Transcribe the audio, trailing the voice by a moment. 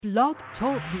Blog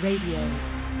Talk Radio.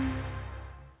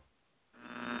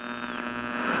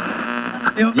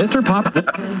 Mr. Pop. The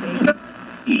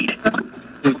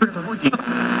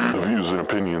views and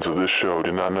opinions of this show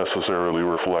do not necessarily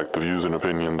reflect the views and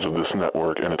opinions of this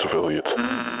network and its affiliates.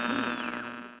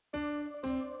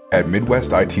 At Midwest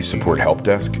IT Support Help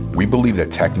Desk, we believe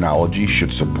that technology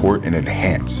should support and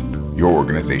enhance your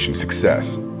organization's success,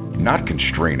 not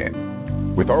constrain it.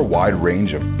 With our wide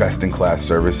range of best-in-class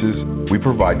services, we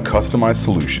provide customized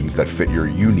solutions that fit your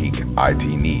unique IT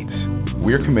needs.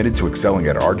 We are committed to excelling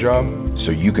at our job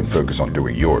so you can focus on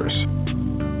doing yours.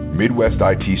 Midwest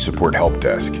IT Support Help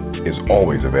Desk is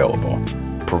always available,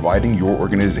 providing your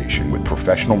organization with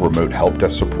professional remote help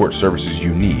desk support services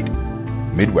you need.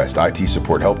 Midwest IT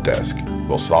Support Help Desk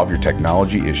will solve your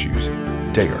technology issues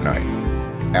day or night.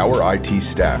 Our IT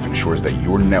staff ensures that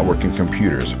your network and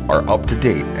computers are up to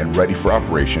date and ready for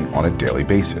operation on a daily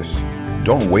basis.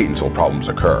 Don't wait until problems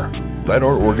occur. Let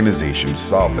our organization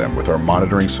solve them with our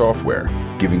monitoring software,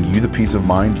 giving you the peace of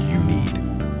mind you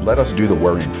need. Let us do the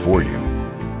worrying for you.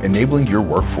 Enabling your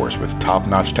workforce with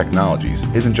top-notch technologies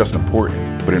isn't just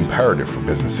important, but imperative for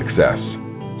business success.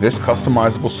 This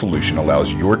customizable solution allows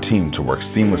your team to work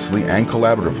seamlessly and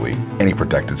collaboratively in any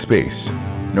protected space.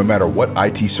 No matter what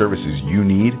IT services you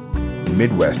need,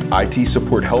 Midwest IT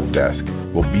Support Help Desk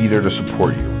will be there to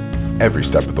support you every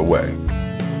step of the way.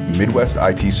 Midwest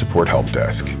IT Support Help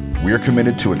Desk. We are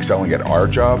committed to excelling at our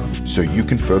job so you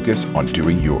can focus on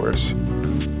doing yours.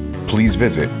 Please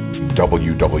visit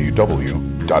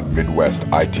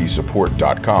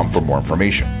www.midwestitsupport.com for more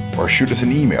information or shoot us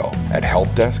an email at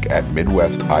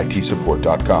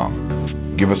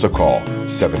helpdesk@midwestitsupport.com. Give us a call,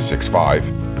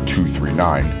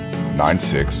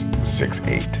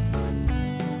 765-239-9668.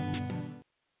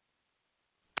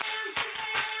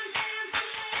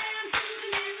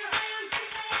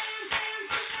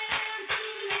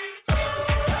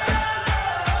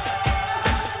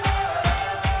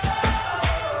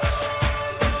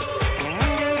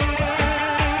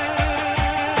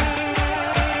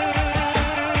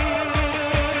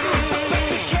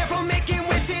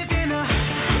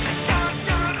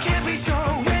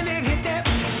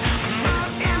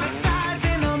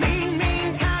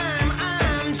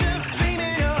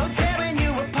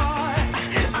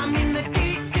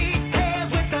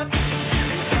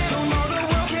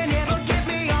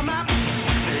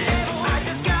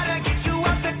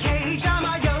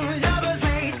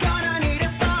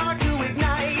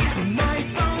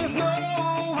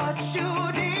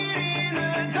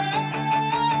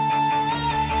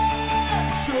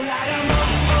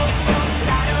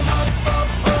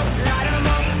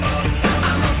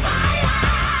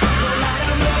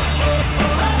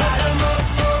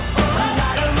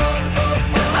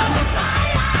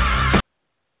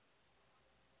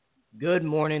 Good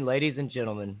morning, ladies and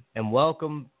gentlemen, and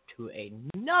welcome to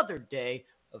another day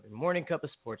of the Morning Cup of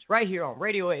Sports right here on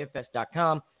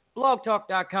RadioAFS.com,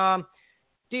 BlogTalk.com,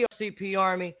 DLCP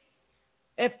Army,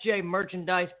 FJ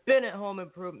Merchandise, Bennett Home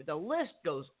Improvement. The list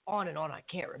goes on and on. I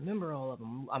can't remember all of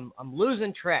them. I'm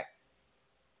losing track.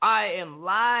 I am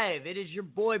live. It is your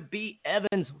boy B.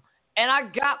 Evans, and I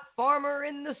got Farmer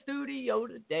in the studio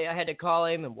today. I had to call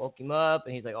him and woke him up,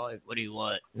 and he's like, "Oh, what do you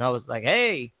want?" And I was like,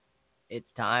 "Hey,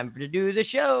 it's time to do the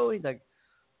show." He's like,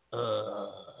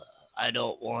 I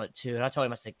don't want to. And I told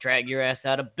him, I said, drag your ass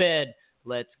out of bed.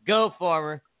 Let's go,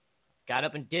 Farmer. Got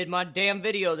up and did my damn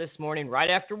video this morning right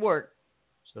after work.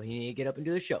 So he needed to get up and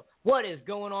do the show. What is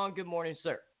going on? Good morning,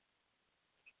 sir.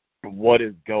 What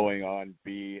is going on,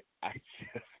 B? I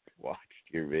just watched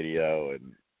your video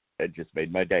and it just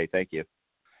made my day. Thank you.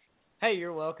 Hey,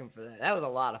 you're welcome for that. That was a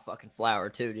lot of fucking flour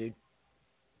too, dude.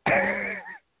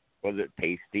 Was it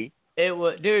tasty? It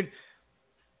was, dude.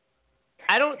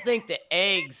 I don't think the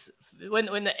eggs,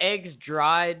 when the eggs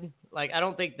dried, like, I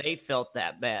don't think they felt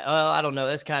that bad. Well, I don't know.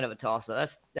 That's kind of a toss-up.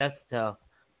 That's tough.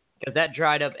 Because that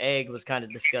dried up egg was kind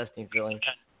of disgusting feeling.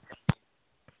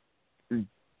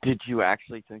 Did you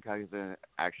actually think I was going to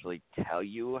actually tell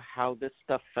you how this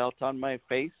stuff felt on my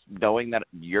face, knowing that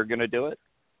you're going to do it?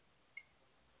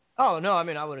 Oh, no, I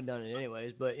mean, I would have done it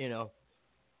anyways, but, you know.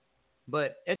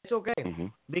 But it's okay,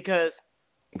 because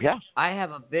yeah, I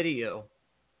have a video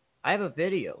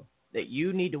that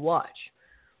you need to watch,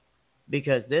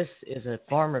 because this is a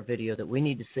Farmer video that we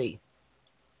need to see.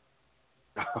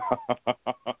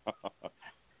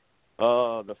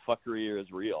 Oh, the fuckery is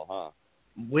real, huh?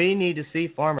 We need to see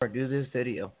Farmer do this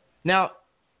video. Now,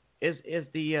 is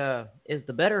the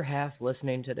better half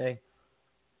listening today?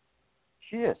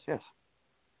 She is, yes.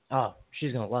 Oh,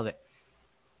 she's gonna love it.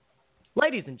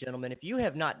 Ladies and gentlemen, if you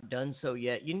have not done so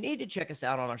yet, you need to check us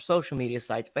out on our social media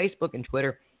sites, Facebook and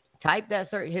Twitter, hit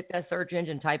that search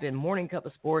engine, type in Morning Cup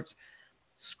of Sports,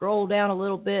 scroll down a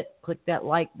little bit, click that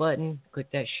like button,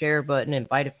 click that share button,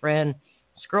 invite a friend,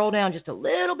 scroll down just a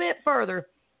little bit further,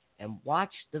 and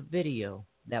watch the video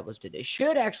that was today. It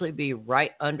should actually be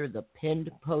right under the pinned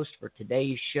post for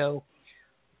today's show.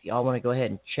 If y'all want to go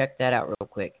ahead and check that out real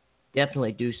quick,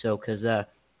 definitely do so, because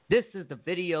this is the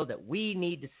video that we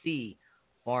need to see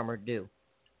Farmer do.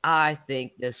 I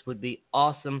think this would be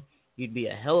awesome. You'd be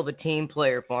a hell of a team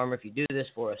player, Farmer, if you do this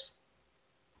for us.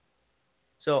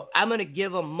 So I'm going to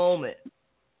give a moment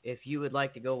if you would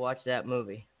like to go watch that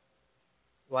movie.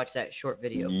 Watch that short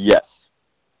video. Yes.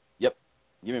 Yep.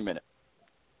 Give me a minute.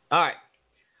 All right.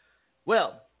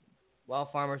 Well,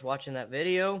 while Farmer's watching that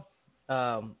video,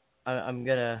 we're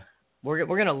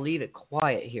gonna leave it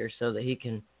quiet here so that he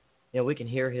can, we can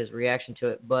hear his reaction to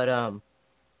it. But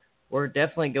we're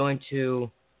definitely going to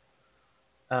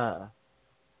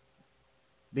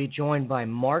be joined by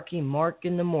Marky Mark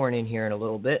in the morning here in a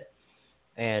little bit,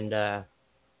 and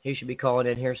he should be calling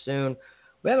in here soon.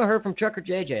 We haven't heard from Trucker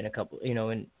JJ in a couple,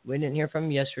 and we didn't hear from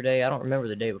him yesterday. I don't remember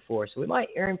the day before, so we might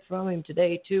hear from him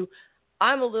today too.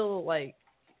 I'm a little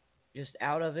just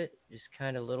out of it, just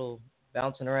kind of little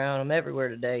bouncing around. I'm everywhere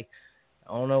today.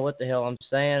 I don't know what the hell I'm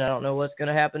saying. I don't know what's going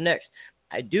to happen next.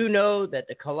 I do know that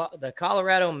the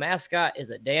Colorado mascot is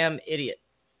a damn idiot.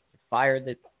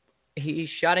 He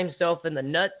shot himself in the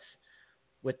nuts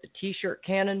with the T-shirt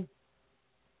cannon.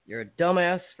 You're a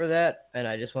dumbass for that, and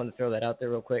I just wanted to throw that out there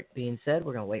real quick. Being said,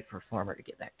 we're going to wait for Farmer to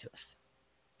get back to us.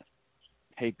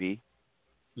 Hey, B.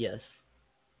 Yes.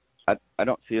 I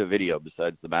don't see a video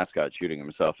besides the mascot shooting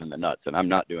himself in the nuts, and I'm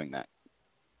not doing that.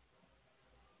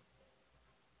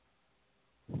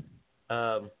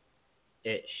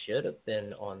 It should have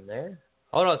been on there.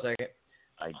 Hold on a second.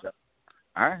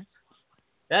 All right.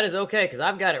 That is okay, because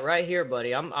I've got it right here,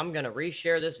 buddy. I'm going to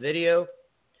reshare this video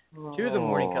to the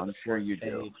Morning Cup. I'm sure you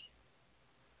page do.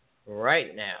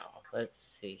 Right now. Let's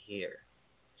see here.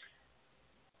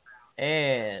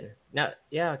 And now,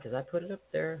 yeah, because I put it up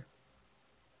there.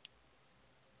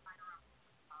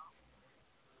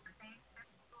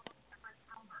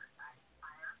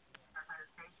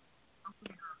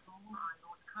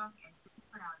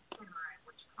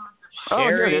 Oh,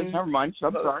 here it is. Never mind.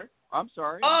 I'm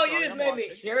sorry. Oh, you just made me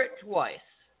share it twice.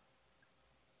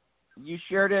 You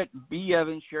shared it. B.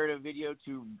 Evans shared a video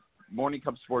to Morning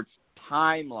Cup Sports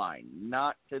timeline,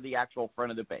 not to the actual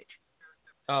front of the page.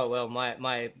 Oh, well,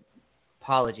 my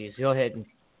apologies. Go ahead and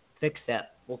fix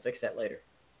that. We'll fix that later.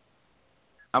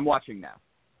 I'm watching now.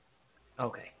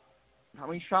 Okay. How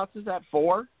many shots is that?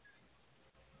 4?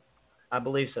 I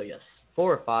believe so, yes.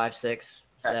 4 or 5, 6,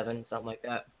 7, something like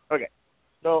that. Okay.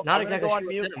 So Not I'm exactly going to go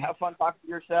on mute, have fun talking to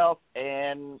yourself,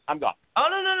 and I'm gone. Oh,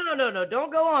 no.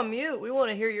 Don't go on mute. We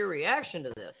want to hear your reaction to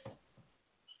this.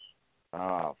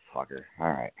 Oh, fucker.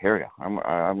 All right, here we go. I'm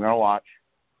going to watch.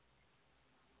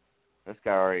 This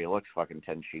guy already looks fucking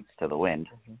 10 sheets to the wind.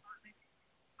 Mm-hmm.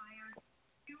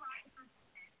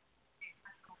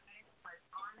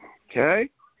 Okay.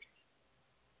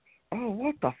 Oh,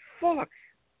 what the fuck?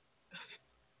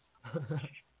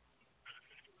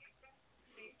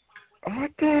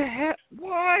 What the heck?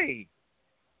 Why?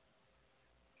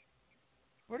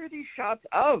 What are these shots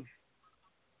of?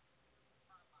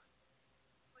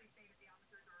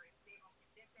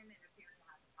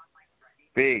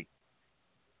 B.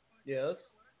 Yes.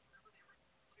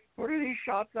 What are these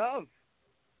shots of?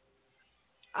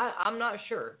 I'm not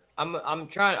sure.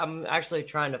 I'm actually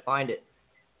trying to find it,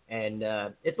 and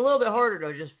it's a little bit harder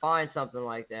to just find something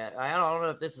like that. I don't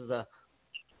know if this is a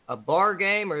bar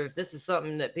game or if this is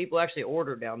something that people actually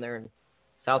order down there in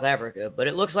South Africa, but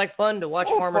it looks like fun to watch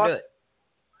Farmer do it.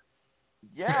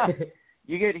 Yeah.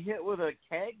 You get hit with a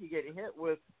keg, you get hit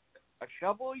with a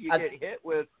shovel, you get hit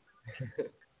with...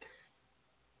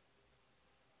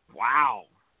 Wow.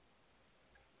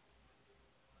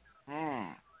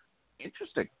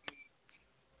 Interesting.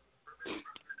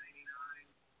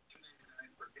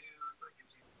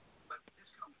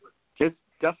 It's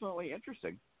definitely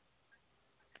interesting.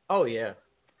 Oh, yeah.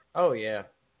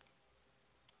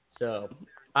 So,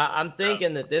 I'm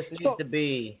thinking that this needs to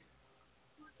be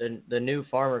the new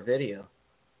Farmer video.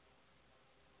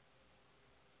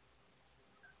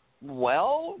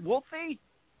 Well, we'll see.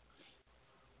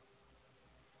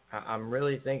 I'm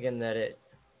really thinking that it...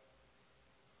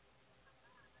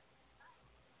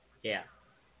 Yeah.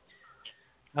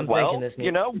 I'm thinking this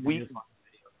needs to be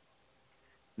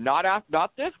Not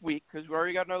this week, because we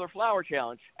already got another flower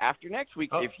challenge. After next week,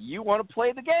 if you want to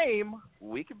play the game,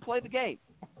 we can play the game.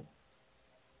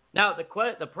 Now,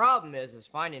 the problem is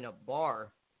finding a bar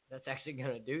that's actually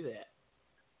going to do that.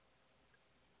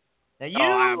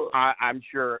 Now I'm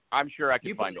sure I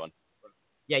could find one.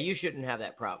 Yeah, you shouldn't have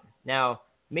that problem. Now,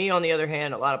 me on the other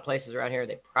hand, a lot of places around here,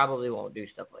 they probably won't do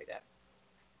stuff like that.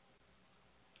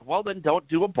 Well, then don't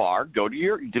do a bar. Do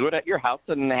it at your house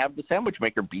and have the sandwich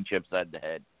maker beat you upside the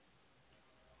head.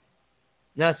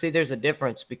 Now, see, there's a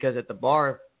difference because at the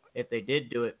bar, if they did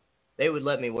do it, they would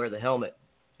let me wear the helmet.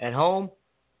 At home,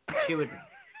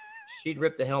 she'd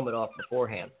rip the helmet off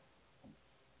beforehand.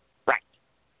 Right.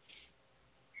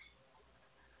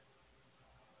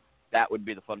 That would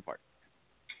be the fun part.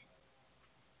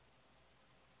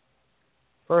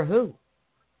 For who?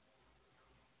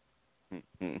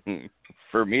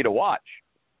 For me to watch.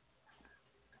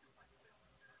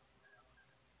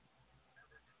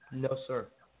 No, sir.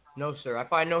 No, sir. I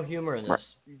find no humor in this.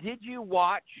 Did you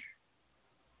watch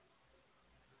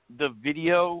the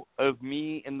video of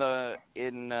me in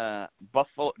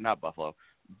Boston's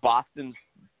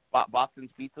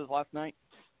Pizzas last night?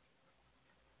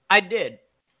 I did,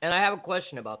 and I have a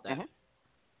question about that. Mm-hmm.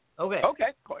 Okay.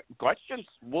 Questions.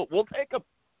 We'll take them.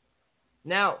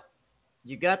 Now,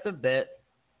 you got the bit,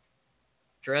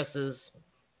 dresses,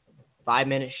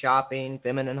 5-minute shopping,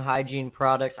 feminine hygiene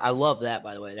products. I love that,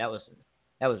 by the way. That was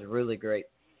really great.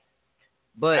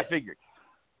 But I figured.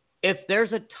 If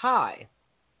there's a tie,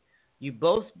 you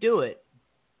both do it,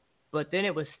 but then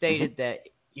it was stated that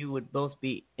you would both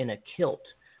be in a kilt.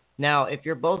 Now, if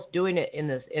you're both doing it in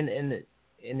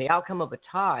the outcome of a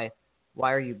tie,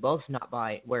 why are you both not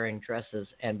wearing dresses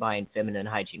and buying feminine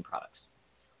hygiene products?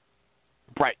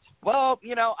 Right. Well,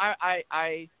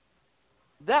 I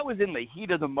that was in the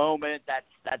heat of the moment. That's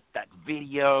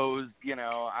videos.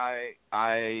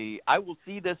 I will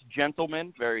see this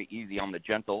gentleman, very easy on the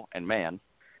gentle and man,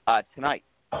 tonight,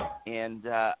 and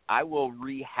I will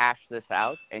rehash this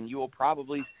out, and you will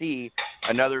probably see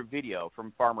another video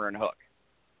from Farmer and Hook.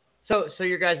 So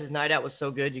your guys' night out was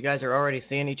so good, you guys are already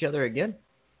seeing each other again?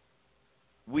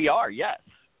 We are, yes.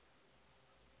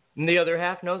 And the other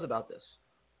half knows about this.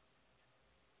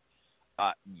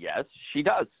 Yes, she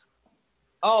does.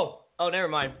 Oh, never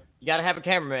mind. You got to have a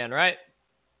cameraman, right?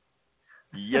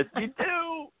 Yes, you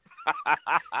do.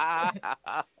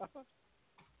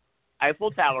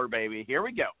 Eiffel Tower, baby. Here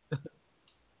we go.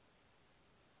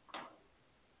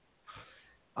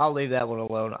 I'll leave that one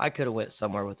alone. I could have went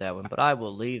somewhere with that one, but I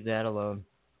will leave that alone.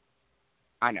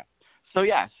 I know. So,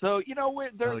 yeah. So,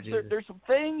 there's some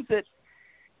things that,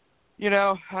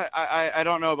 I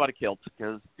don't know about a kilt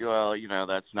because,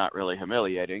 that's not really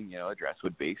humiliating. A dress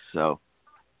would be. So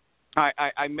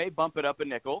I may bump it up a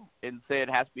nickel and say it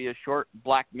has to be a short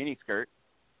black miniskirt.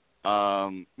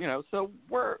 So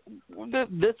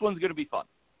this one's going to be fun.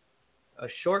 A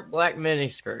short black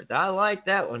miniskirt. I like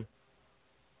that one.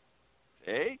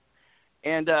 Okay.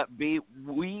 And B,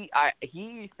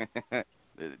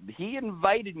 he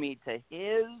invited me to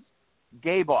his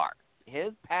gay bar.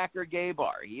 His Packer gay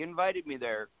bar. He invited me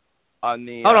there on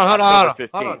the Hold on.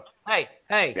 15th. Hey.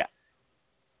 Yeah.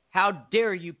 How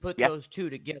dare you put those two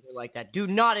together like that? Do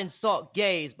not insult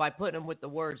gays by putting them with the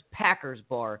words Packers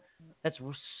bar. That's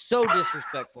so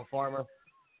disrespectful, Farmer.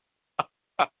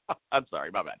 I'm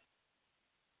sorry, my bad.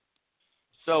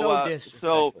 So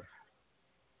disrespectful.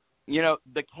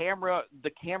 The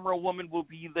camera woman will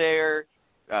be there,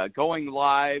 going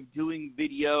live, doing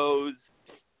videos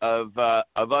of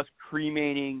us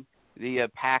cremating the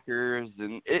Packers,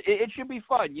 and it should be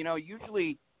fun.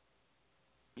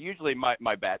 Usually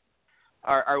my bets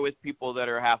are with people that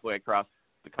are halfway across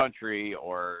the country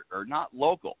or not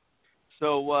local.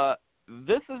 So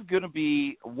this is going to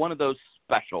be one of those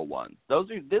special ones.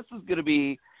 This is going to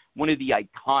be one of the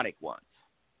iconic ones.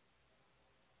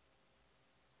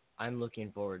 I'm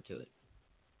looking forward to it.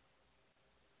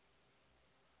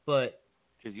 But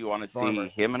because you want to see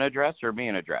him in a dress or me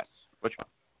in a dress? Which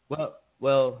one?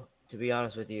 Well, to be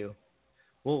honest with you,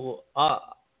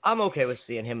 I'm okay with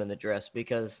seeing him in the dress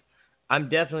because I'm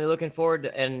definitely looking forward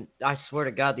to, and I swear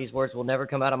to God, these words will never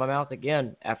come out of my mouth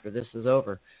again after this is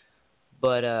over.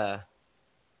 But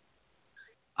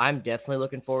I'm definitely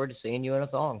looking forward to seeing you in a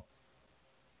thong.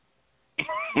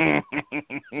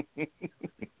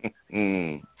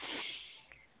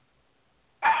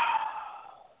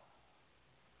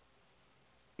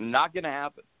 Not gonna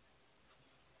happen.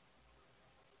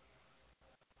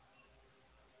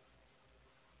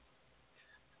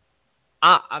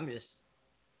 I'm just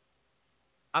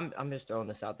throwing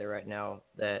this out there right now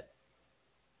that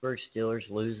Pittsburgh Steelers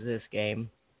lose this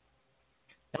game.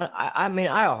 I mean,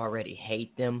 I already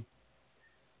hate them,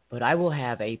 but I will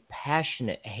have a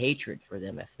passionate hatred for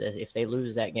them if they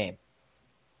lose that game.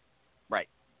 Right.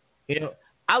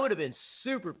 I would have been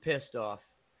super pissed off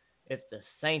if the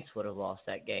Saints would have lost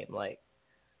that game. Like,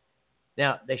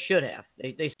 Now, they should have.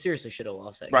 They seriously should have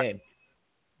lost that Right. game.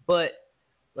 But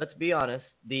let's be honest.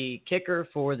 The kicker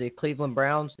for the Cleveland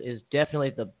Browns is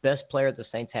definitely the best player the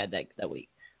Saints had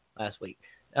last week.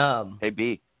 Hey,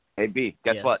 B.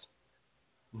 Guess yes. what?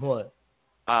 What?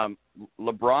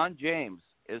 LeBron James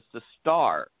is the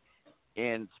star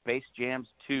in Space Jam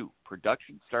 2.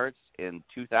 Production starts in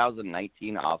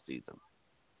 2019 offseason.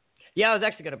 Yeah, I was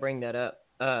actually going to bring that up.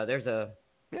 There's a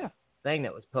thing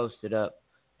that was posted up,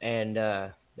 and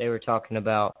they were talking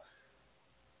about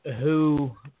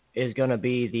who is going to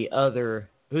be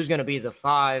who's going to be the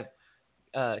 5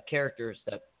 characters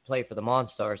that play for the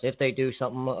Monstars. If they do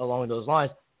something along those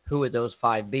lines, who would those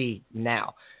 5 be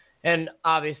now? And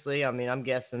obviously, I mean, I'm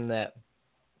guessing that,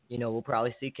 we'll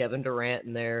probably see Kevin Durant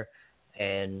in there,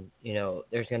 and,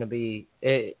 there's going to be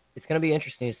it's going to be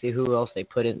interesting to see who else they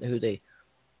put in, who they,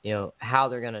 how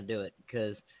they're going to do it,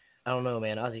 because I don't know,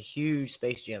 man. I was a huge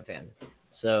Space Jam fan,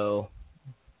 so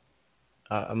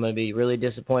I'm going to be really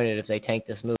disappointed if they tank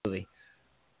this movie.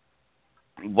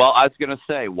 Well, I was going to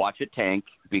say, watch it tank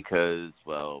because,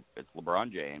 well, it's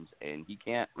LeBron James, and he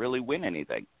can't really win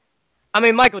anything. I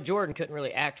mean, Michael Jordan couldn't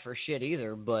really act for shit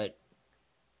either, but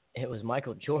it was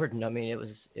Michael Jordan. I mean,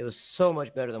 it was so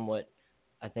much better than what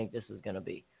I think this is going to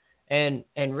be. And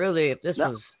really,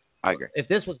 I agree. If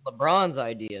this was LeBron's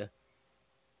idea,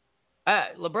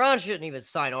 LeBron shouldn't even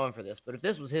sign on for this. But if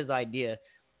this was his idea,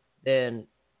 then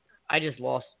he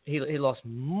lost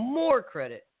more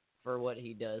credit for what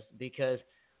he does, because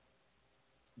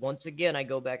once again, I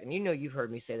go back, and you've heard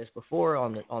me say this before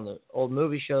on the old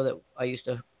movie show that I used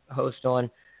to host on.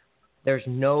 There's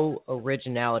no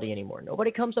originality anymore.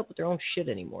 Nobody comes up with their own shit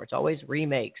anymore. It's always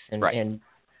remakes and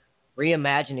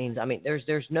reimaginings. I mean,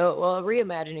 there's no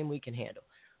reimagining we can handle,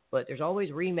 but there's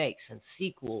always remakes and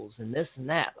sequels and this and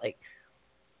that. Like,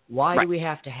 why do we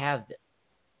have to have this?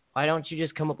 Why don't you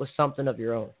just come up with something of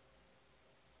your own?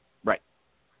 Right.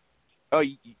 Oh,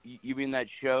 you mean that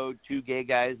show, Two Gay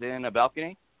Guys in a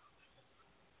Balcony?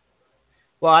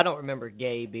 Well, I don't remember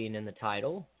gay being in the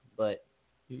title, but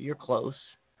you're close.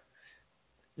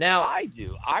 Now I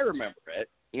do. I remember it,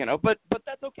 but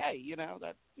that's okay,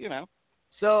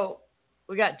 So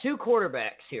we got 2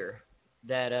 quarterbacks here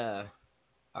that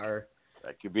are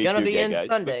going to be in guys,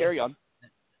 Sunday. Carry on.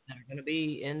 That are going to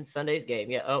be in Sunday's game.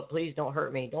 Yeah. Oh, please don't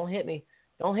hurt me. Don't hit me.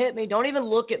 Don't hit me. Don't even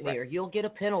look at me, or you'll get a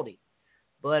penalty.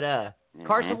 But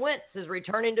Carson Wentz is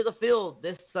returning to the field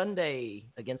this Sunday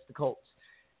against the Colts.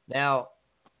 Now,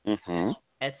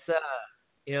 it's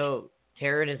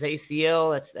tearing his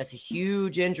ACL. That's a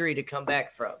huge injury to come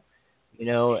back from.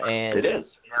 And it is.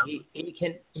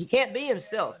 He can't be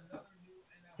himself.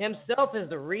 Himself is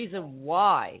the reason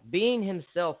why. Being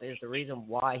himself is the reason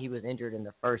why he was injured in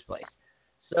the first place.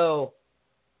 So,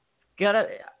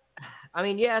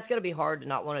 it's gonna be hard to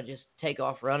not want to just take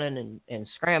off running and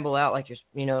scramble out like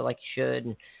like you should.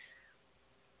 And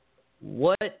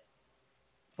what,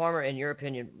 Farmer, in your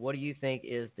opinion, what do you think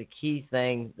is the key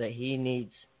thing that he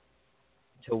needs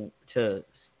to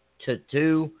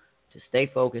do to stay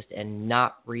focused and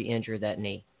not re-injure that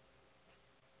knee?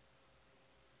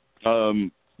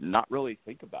 Not really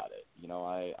think about it.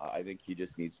 I think he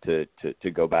just needs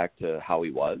to go back to how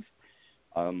he was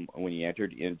when he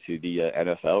entered into the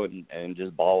NFL and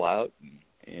just ball out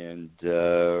and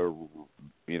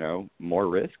more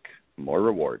risk, more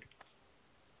reward.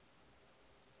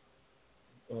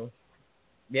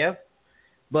 Yeah.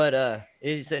 But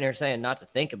he's sitting there saying not to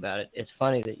think about it. It's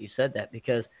funny that you said that,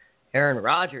 because Aaron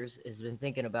Rodgers has been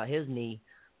thinking about his knee.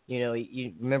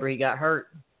 You remember he got hurt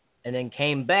and then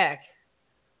came back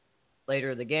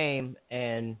later in the game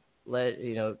and led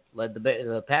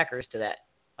the Packers to that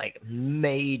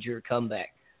major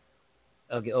comeback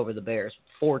over the Bears.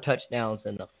 4 touchdowns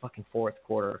in the fucking fourth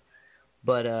quarter.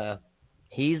 But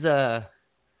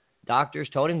doctors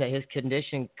told him that his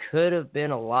condition could have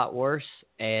been a lot worse,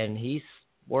 and he's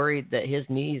worried that his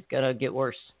knee is going to get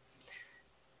worse.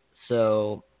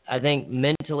 So I think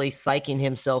mentally psyching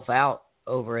himself out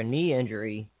over a knee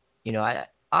injury, I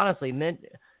honestly,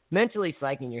 mentally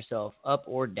psyching yourself up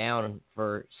or down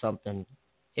for something,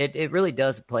 it really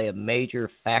does play a major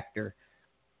factor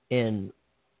in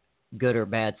good or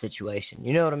bad situation.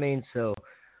 You know what I mean? So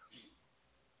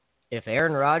if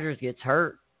Aaron Rodgers gets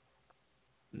hurt,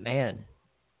 man,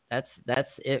 that's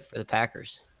it for the Packers.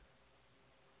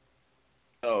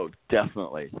 Oh,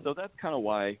 definitely. So that's kind of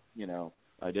why,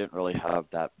 I didn't really have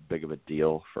that big of a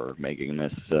deal for making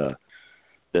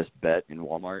this bet in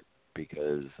Walmart,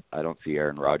 because I don't see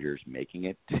Aaron Rodgers making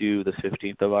it to the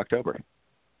 15th of October.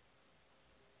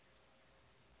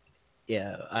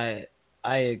 Yeah,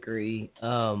 I agree.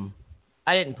 I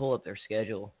didn't pull up their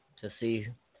schedule to see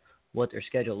what their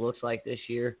schedule looks like this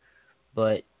year.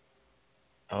 But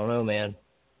I don't know, man.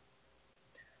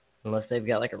 Unless they've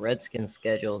got like a Redskins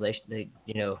schedule, they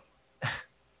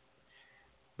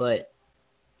But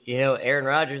Aaron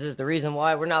Rodgers is the reason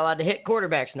why we're not allowed to hit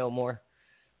quarterbacks no more.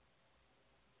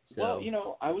 So.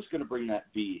 Well, I was going to bring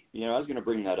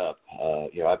that up.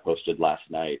 I posted last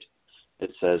night.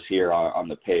 It says here on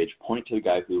the page, point to the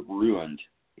guy who ruined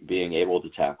being able to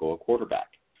tackle a quarterback.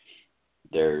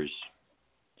 There's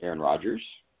Aaron Rodgers.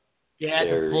 Yeah, that's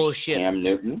there's bullshit. Cam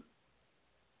Newton.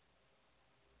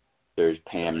 There's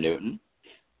Pam Newton.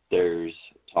 There's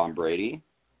Tom Brady.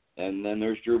 And then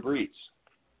there's Drew Brees.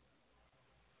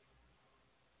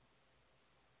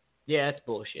 Yeah, that's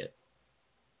bullshit.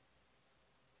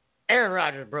 Aaron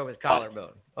Rodgers broke his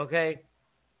collarbone, okay?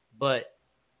 But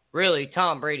really,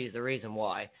 Tom Brady's the reason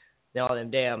why. Look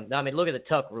at the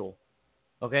Tuck rule,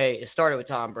 okay? It started with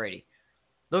Tom Brady.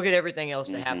 Look at everything else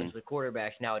that happens with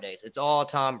quarterbacks nowadays. It's all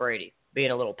Tom Brady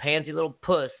being a little pansy little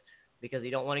puss because he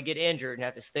don't want to get injured and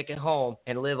have to stick at home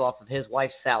and live off of his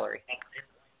wife's salary.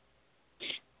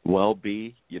 Well,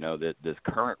 this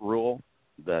current rule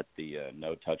that the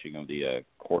no touching of the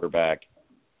quarterback,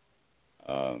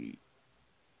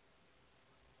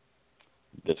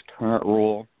 this current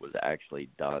rule was actually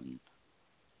done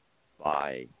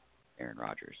by Aaron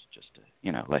Rodgers, just to,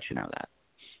 let you know that.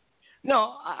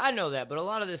 No, I know that, but a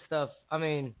lot of this stuff, I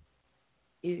mean,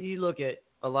 you look at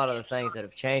a lot of the things that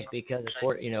have changed because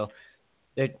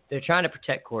they're trying to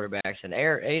protect quarterbacks, and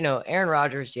Aaron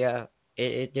Rodgers, yeah,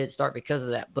 it did start because of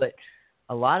that, but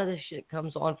a lot of this shit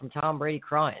comes on from Tom Brady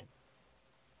crying.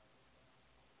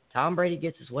 Tom Brady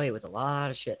gets his way with a lot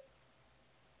of shit.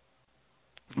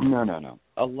 No.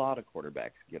 A lot of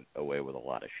quarterbacks get away with a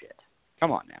lot of shit.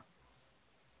 Come on now.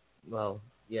 Well,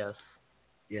 yes.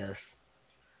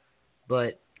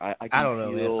 But I don't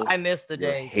know, man. I miss the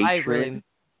day. Hatred,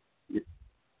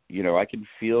 I can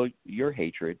feel your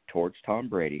hatred towards Tom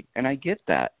Brady, and I get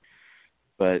that.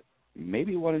 But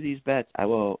maybe one of these bets, I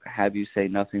will have you say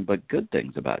nothing but good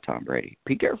things about Tom Brady.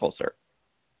 Be careful, sir.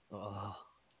 Oh.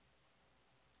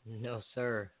 No,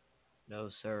 sir.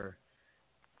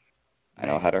 I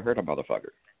know how to hurt a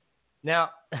motherfucker. Now,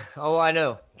 I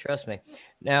know. Trust me.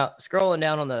 Now, scrolling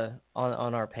down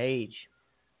on our page,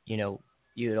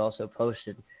 you had also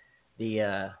posted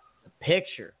the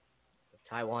picture of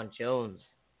Tywan Jones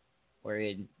where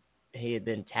he had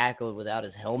been tackled without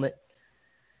his helmet.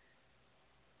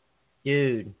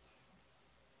 Dude,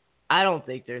 I don't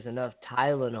think there's enough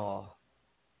Tylenol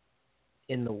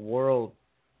in the world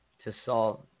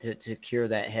to cure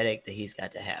that headache that he's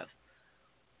got to have.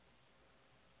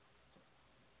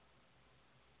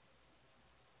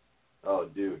 Oh,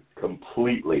 dude,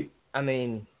 completely. I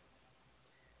mean,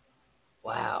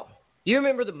 wow. Do you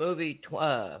remember the movie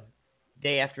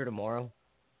Day After Tomorrow?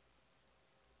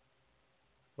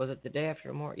 Was it The Day After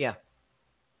Tomorrow? Yeah.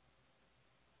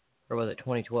 Or was it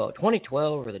 2012?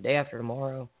 2012 or The Day After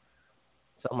Tomorrow?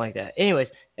 Something like that. Anyways,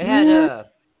 it had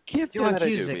John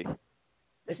Cusack.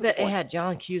 It had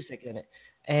John Cusack in it.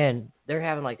 And they're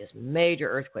having like this major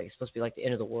earthquake. It's supposed to be like the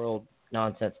end of the world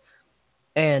nonsense.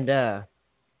 And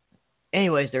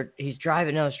anyways, he's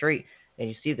driving down the street, and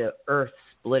you see the earth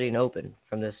splitting open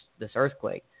from this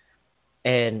earthquake.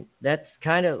 And that's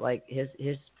kind of like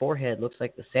his forehead looks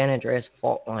like the San Andreas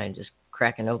fault line just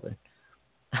cracking open.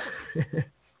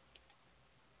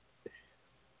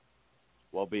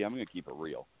 Well, B, I'm going to keep it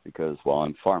real because while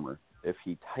I'm farmer, if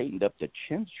he tightened up the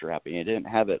chin strap and he didn't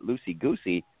have it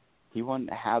loosey-goosey, he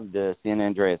wouldn't have the San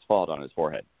Andreas fault on his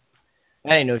forehead.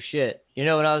 That ain't no shit. When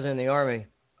I was in the Army,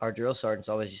 our drill sergeants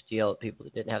always used to yell at people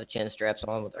that didn't have the chin straps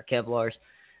on with their Kevlars,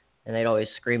 and they'd always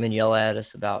scream and yell at us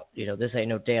about, this ain't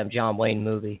no damn John Wayne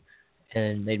movie,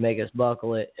 and they'd make us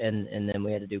buckle it, and then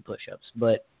we had to do push-ups.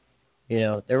 But,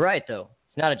 they're right, though.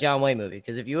 It's not a John Wayne movie,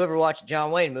 because if you ever watch a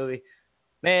John Wayne movie,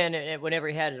 man, whenever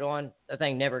he had it on, the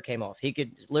thing never came off. He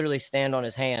could literally stand on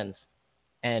his hands,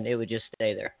 and it would just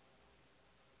stay there.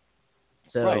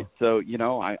 So, right. So,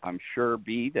 I'm sure,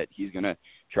 B, that he's going to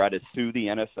try to sue the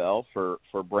NFL for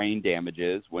brain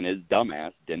damages when his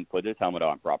dumbass didn't put his helmet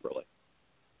on properly.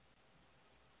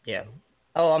 Yeah.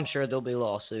 Oh, I'm sure there'll be a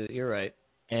lawsuit. You're right.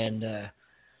 And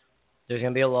there's going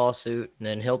to be a lawsuit, and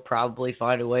then he'll probably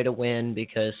find a way to win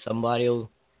because somebody will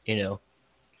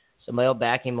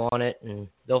back him on it, and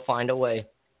they'll find a way.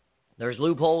 There's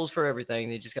loopholes for everything.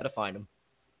 They just got to find them.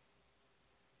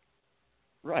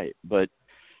 Right. But,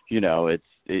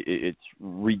 it's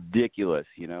ridiculous.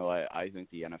 I think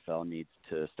the NFL needs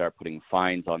to start putting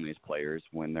fines on these players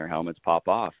when their helmets pop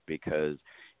off, because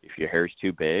if your hair's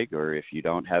too big or if you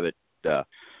don't have it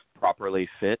properly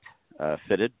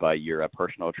fitted by your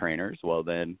personal trainers, well,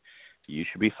 then you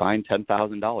should be fined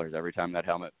 $10,000 every time that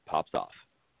helmet pops off.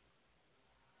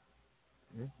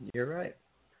 You're right.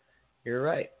 You're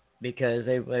right. Because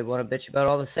they want to bitch about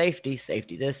all the safety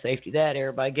this, safety that,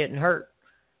 everybody getting hurt.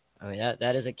 I mean,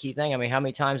 that is a key thing. I mean, how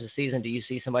many times a season do you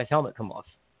see somebody's helmet come off?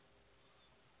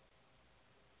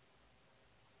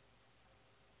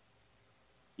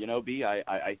 You know, B,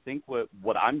 I think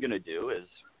what I'm going to do is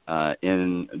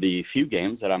in the few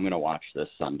games that I'm going to watch this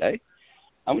Sunday,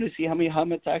 I'm going to see how many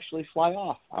helmets actually fly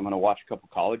off. I'm going to watch a couple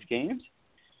college games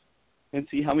and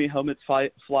see how many helmets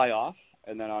fly off.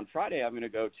 And then on Friday, I'm going to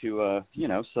go to,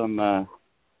 some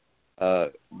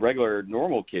regular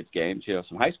normal kids games,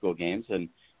 some high school games, and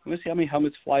I'm going to see how many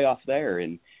helmets fly off there.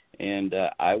 And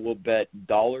I will bet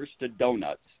dollars to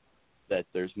donuts that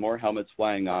there's more helmets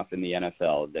flying off in the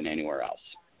NFL than anywhere else.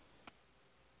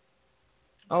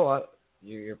 Oh,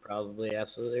 you're probably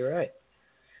absolutely right.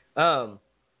 Now,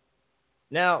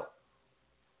 a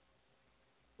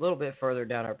little bit further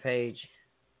down our page,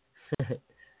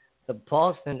 the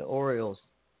Boston Orioles,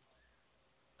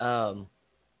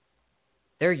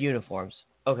 their uniforms.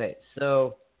 Okay,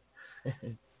 so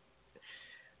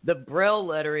the Braille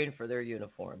lettering for their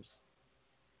uniforms.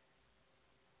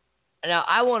 Now,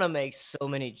 I want to make so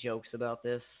many jokes about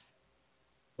this,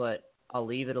 but I'll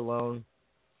leave it alone.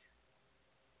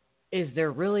 Is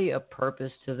there really a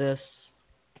purpose to this?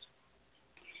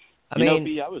 I mean,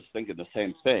 B, I was thinking the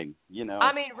same thing.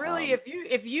 I mean, really,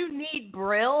 if you need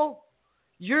Braille,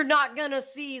 you're not gonna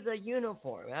see the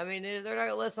uniform. I mean, they're not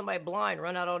gonna let somebody blind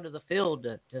run out onto the field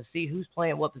to see who's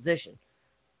playing what position.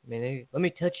 I mean, let me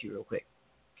touch you real quick.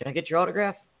 Can I get your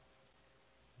autograph?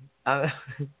 I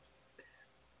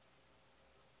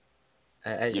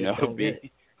just don't get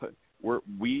it.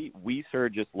 We sir,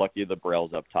 just lucky the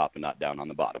Braille's up top and not down on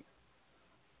the bottom.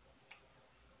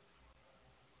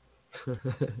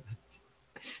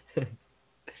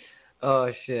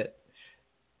 Oh shit,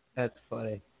 that's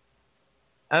funny.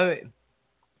 I mean,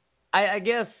 I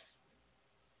guess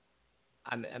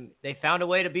they found a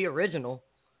way to be original.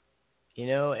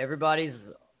 Everybody's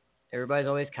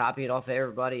always copying off of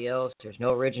everybody else. There's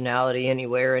no originality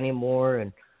anywhere anymore,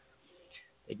 and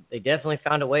they definitely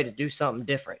found a way to do something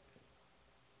different.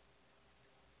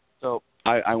 So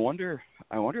I wonder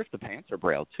if the pants are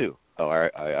Braille too. Oh, I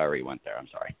already went there. I'm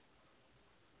sorry.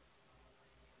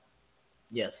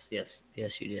 Yes, you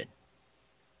did.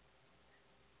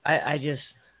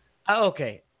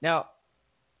 Okay. Now,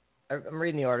 I'm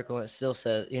reading the article, and it still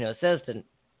says, it says to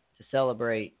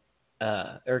celebrate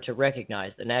or to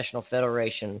recognize the National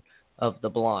Federation of the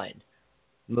Blind,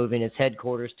 moving its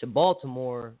headquarters to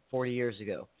Baltimore 40 years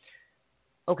ago.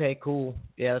 Okay, cool.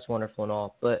 Yeah, that's wonderful and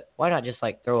all, but why not just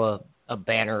throw a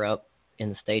banner up in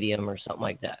the stadium or something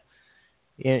like that?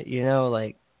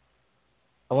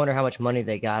 I wonder how much money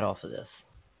they got off of this.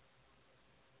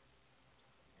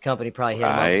 The company probably hit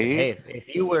them up and said, hey,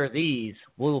 if you wear these,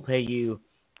 we'll pay you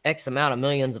X amount of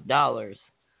millions of dollars,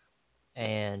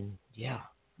 and yeah,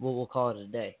 we'll call it a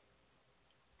day.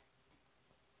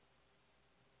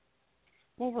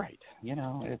 Well, right.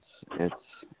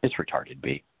 It's retarded,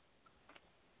 B.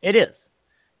 It is.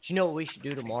 Do you know what we should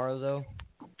do tomorrow, though?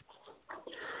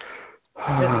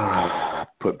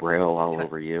 Put Braille all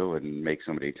over you and make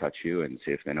somebody touch you and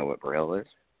see if they know what Braille is?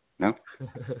 No?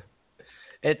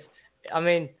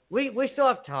 We still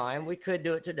have time. We could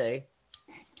do it today.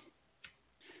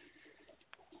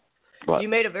 What? You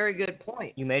made a very good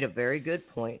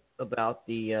point. About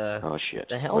the oh shit!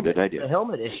 The helmet, what did I do? The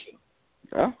helmet issue.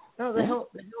 Oh? No, the helmet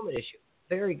issue.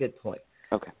 Very good point.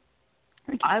 Okay.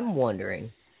 Thank you. I'm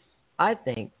wondering. I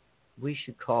think we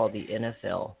should call the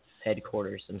NFL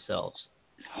headquarters themselves.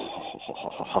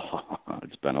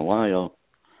 It's been a while.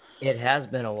 It has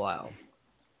been a while.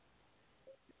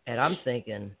 And I'm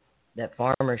thinking that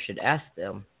farmers should ask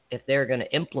them if they're going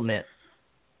to implement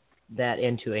that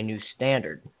into a new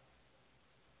standard.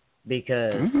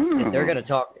 Because if they're going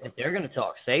to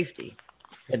talk safety,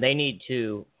 then they need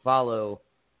to follow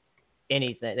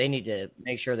anything. They need to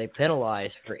make sure they penalize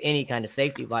for any kind of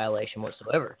safety violation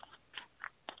whatsoever.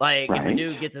 Like if a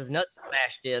dude gets his nuts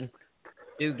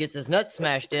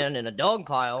smashed in a dog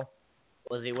pile,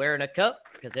 was he wearing a cup?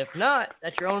 Because if not,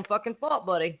 that's your own fucking fault,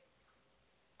 buddy.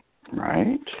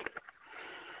 Right.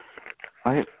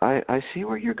 I see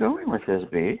where you're going with this,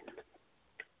 B.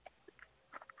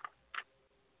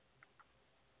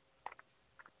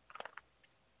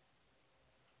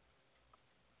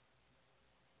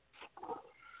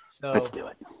 So let's do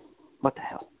it. What the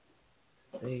hell?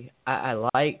 See, I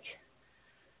like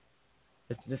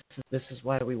this is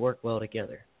why we work well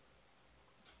together.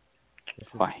 This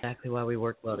is exactly why we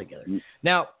work well together.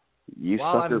 Now, you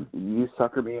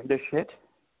sucker me into shit.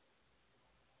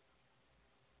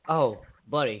 Oh,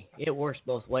 buddy, it works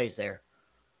both ways there.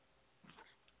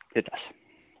 It does.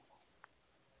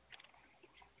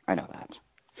 I know that.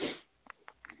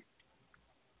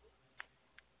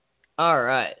 All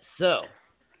right, so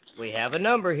we have a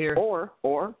number here. Or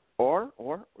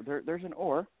there's an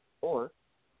or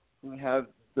we have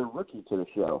the rookie to the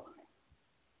show.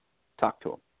 Talk to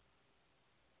him.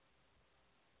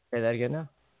 Say that again now.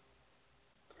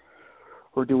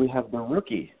 Or do we have the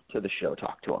rookie to the show?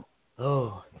 Talk to him.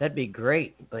 Oh, that'd be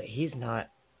great, but he's not.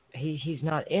 He's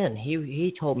not in.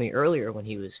 He told me earlier when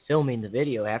he was filming the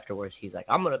video afterwards. He's like,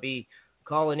 I'm gonna be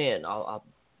calling in. I'll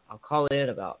call in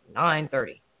about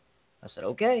 9:30. I said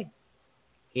okay.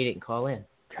 He didn't call in.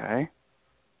 Okay.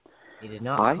 He did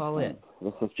not call in.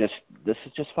 This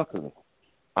is just fuckery.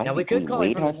 Now we could call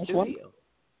him from the studio.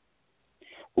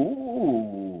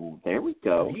 Ooh, there we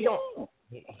go. He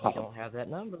don't have that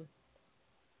number.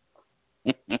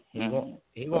 He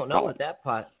won't know what that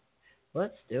pot.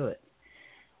 Let's do it.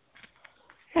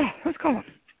 Yeah, let's call him.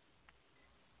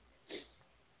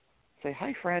 Say,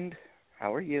 hi, friend.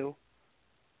 How are you?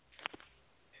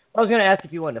 I was going to ask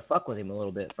if you wanted to fuck with him a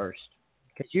little bit first,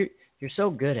 because you're so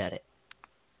good at it.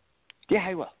 Yeah,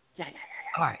 I will. Yeah.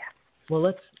 All right. Well,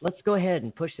 let's go ahead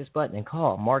and push this button and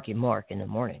call Marky Mark in the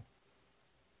morning.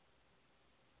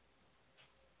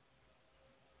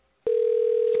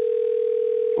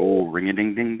 Oh,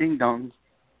 ring-a-ding-ding-ding-dong.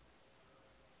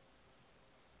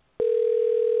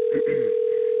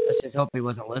 Let's just hope he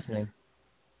wasn't listening.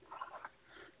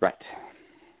 Right.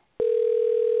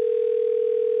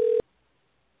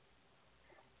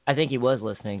 I think he was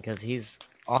listening because he's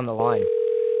on the line.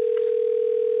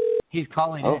 He's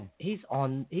calling in. He's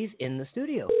in the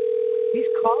studio. He's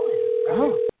calling.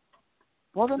 Oh.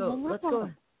 Well, then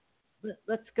So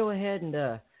let's go ahead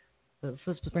and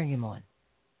let's bring him on.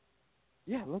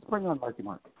 Yeah, let's bring on Marky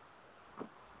Mark.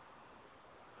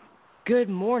 Good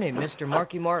morning, Mr.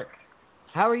 Marky Mark.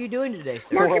 How are you doing today,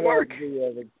 sir? Marky Mark.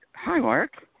 Hi,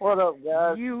 Mark. What up,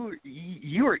 guys?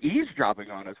 You were eavesdropping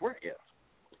on us, weren't you?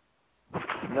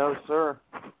 No, sir.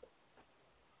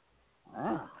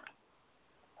 Ah.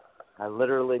 I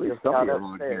literally just got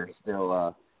upstairs.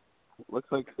 Still,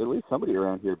 looks like at least somebody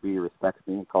around here respects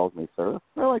me and calls me sir.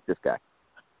 I like this guy.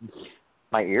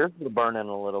 My ears are burning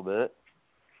a little bit.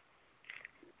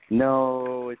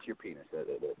 No, it's your penis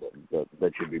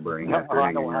that should be burning after I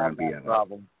hanging don't around have that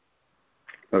problem.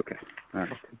 Okay. All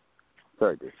right.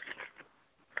 Sorry, dude.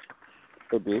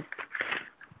 Hey, B.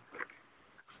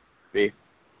 B.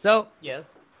 So, yes.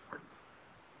 Do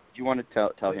you want to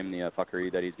tell him the fuckery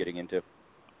that he's getting into?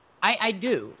 I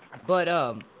do, but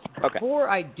Okay. before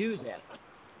I do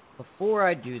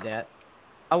that,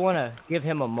 I want to give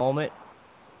him a moment.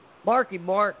 Marky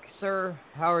Mark, sir,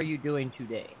 how are you doing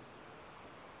today?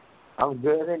 I'm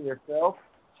good, and yourself?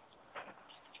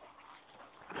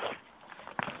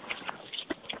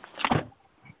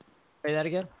 Say that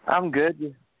again? I'm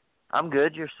good. I'm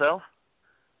good. Yourself?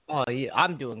 Oh, yeah,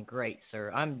 I'm doing great,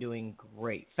 sir. I'm doing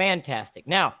great. Fantastic.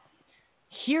 Now,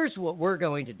 here's what we're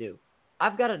going to do.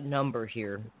 I've got a number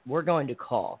here we're going to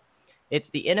call. It's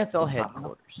the NFL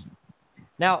headquarters.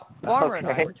 Now, Farmer and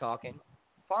I were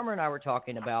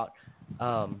talking about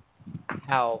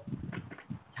how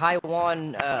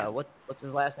Taiwan, what's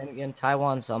his last name again?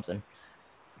 Taiwan something.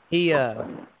 He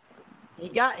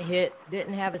got hit,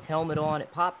 didn't have his helmet on,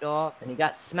 it popped off, and he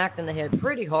got smacked in the head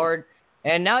pretty hard.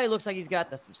 And now he looks like he's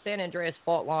got the San Andreas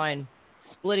fault line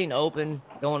splitting open,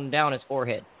 going down his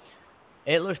forehead.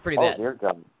 It looks pretty bad. Oh, dear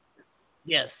God.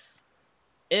 Yes,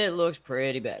 it looks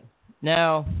pretty bad.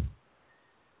 Now,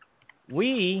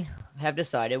 we have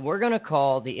decided we're going to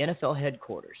call the NFL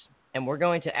headquarters, and we're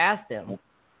going to ask them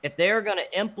if they're going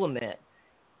to implement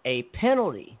a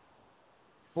penalty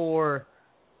for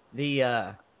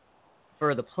the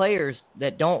players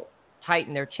that don't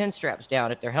tighten their chin straps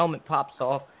down if their helmet pops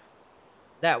off.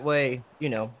 That way,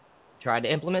 try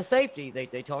to implement safety.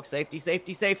 They talk safety.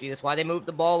 That's why they moved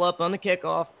the ball up on the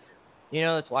kickoff.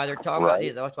 That's why they're talking about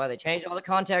it. That's why they changed all the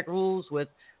contact rules with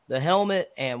the helmet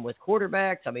and with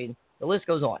quarterbacks. I mean, the list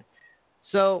goes on.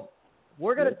 So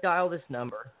we're going to dial this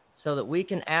number so that we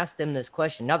can ask them this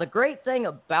question. Now, the great thing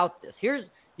about this,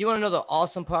 you want to know the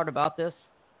awesome part about this?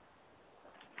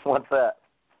 What's that?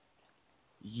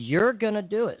 You're going to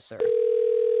do it, sir.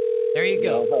 There you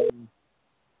go.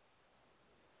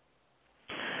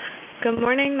 Good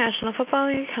morning, National Football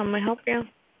League. How may I help you?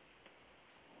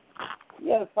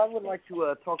 Yes, I would like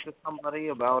to talk to somebody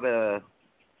about the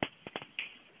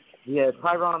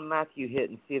Tyrann Mathieu hit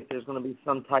and see if there's going to be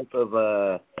some type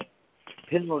of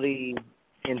penalty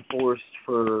enforced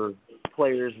for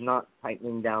players not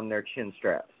tightening down their chin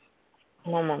straps.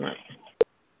 One moment.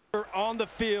 on the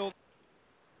field.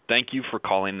 Thank you for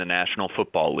calling the National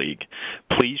Football League.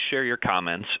 Please share your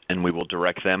comments, and we will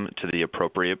direct them to the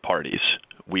appropriate parties.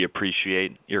 We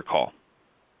appreciate your call.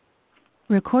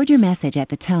 Record your message at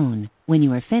the tone. When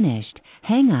you are finished,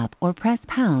 hang up or press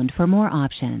pound for more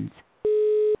options.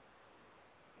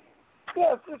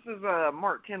 Yes, this is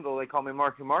Mark Kendall. They call me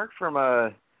Marky Mark from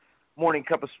Morning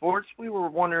Cup of Sports. We were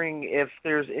wondering if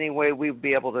there's any way we'd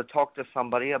be able to talk to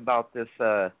somebody about this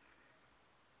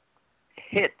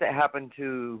hit that happened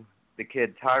to the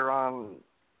kid Tyron,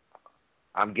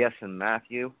 I'm guessing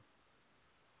Matthew.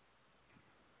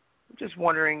 I'm just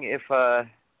wondering if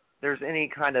there's any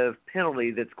kind of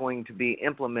penalty that's going to be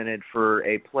implemented for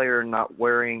a player not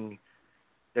wearing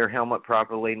their helmet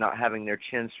properly, not having their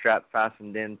chin strap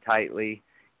fastened in tightly.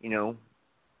 You know,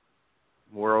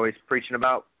 we're always preaching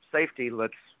about safety.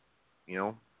 Let's,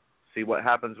 see what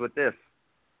happens with this.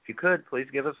 If you could, please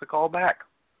give us a call back.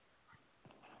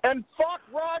 And fuck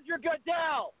Roger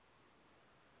Goodell!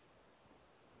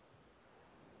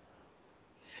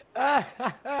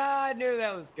 I knew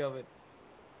that was coming.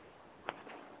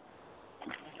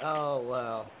 Oh,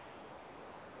 wow.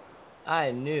 I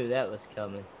knew that was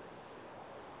coming.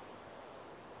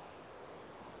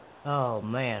 Oh,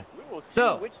 man. We will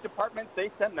see which department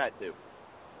they send that to.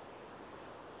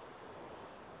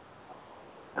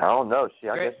 I don't know.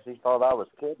 I guess he thought I was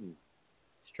kidding.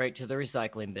 Straight to the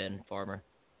recycling bin, Farmer.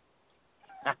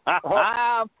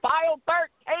 File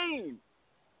 13!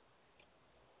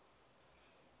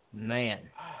 Man.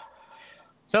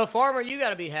 So, Farmer, you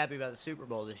got to be happy about the Super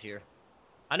Bowl this year.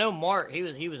 I know Mark, he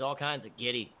was all kinds of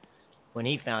giddy when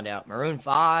he found out. Maroon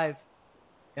 5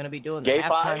 going to be doing the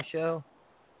halftime show.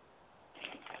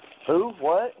 Who?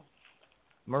 What?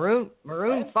 Maroon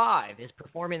 5 is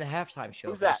performing the halftime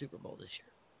show for the Super Bowl this year.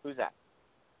 Who's that?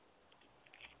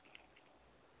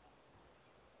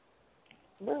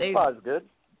 Maroon 5's good.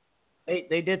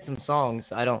 They did some songs.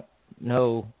 I don't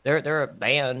know. They're a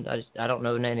band. I don't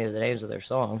know any of the names of their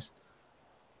songs.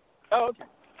 Oh, okay.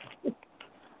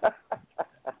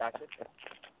 Gotcha.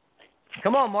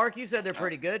 Come on, Mark. You said they're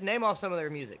pretty good. Name off some of their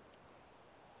music.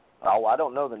 Oh, I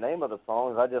don't know the name of the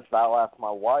songs. I'll ask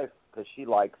my wife because she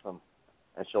likes them,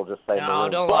 and she'll just say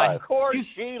Maroon 5. Of course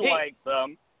she likes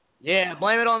them. Yeah,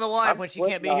 blame it on the wife when she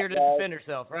can't be here to defend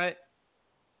herself, right?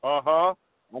 Uh-huh.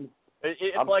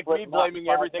 It's like me blaming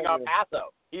everything on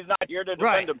Paso. He's not here to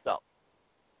defend himself.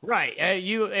 Right.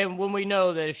 And when we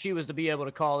know that if she was to be able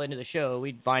to call into the show,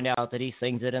 we'd find out that he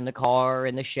sings it in the car,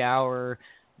 in the shower,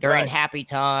 during happy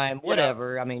time,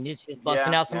 whatever. I mean, it's just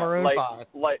busting out some Maroon 5.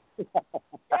 Like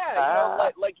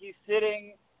he's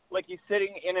sitting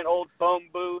in an old phone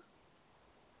booth,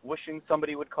 wishing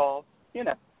somebody would call.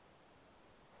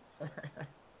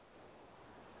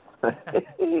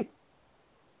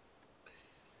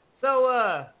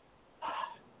 So,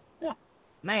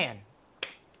 man.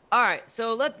 All right,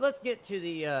 so let's get to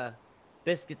the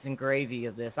biscuits and gravy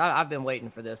of this. I've been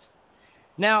waiting for this.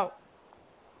 Now,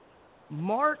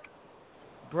 Mark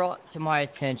brought to my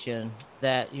attention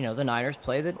that, the Niners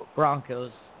play the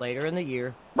Broncos later in the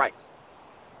year. Right.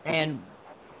 And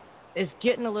is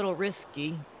getting a little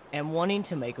risky and wanting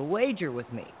to make a wager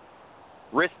with me.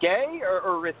 Risque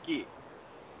or risky?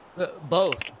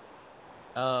 Both.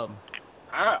 All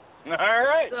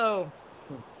right. So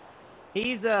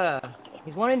he's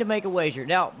wanting to make a wager.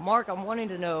 Now, Mark, I'm wanting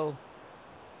to know,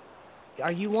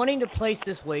 are you wanting to place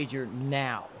this wager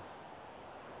now?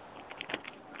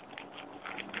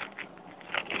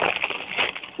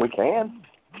 We can.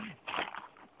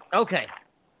 Okay.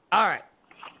 All right.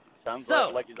 Sounds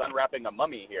like he's unwrapping a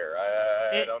mummy here.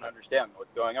 I don't understand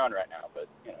what's going on right now, but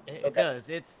it does.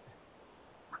 It's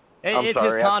sorry, his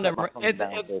condom.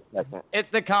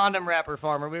 It's the condom wrapper,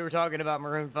 Farmer. We were talking about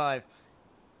Maroon 5.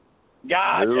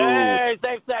 God, hey,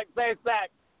 safe sex.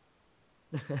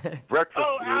 Breakfast.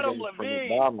 Oh, Adam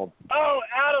Levine.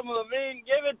 Adam Levine,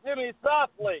 give it to me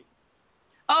softly.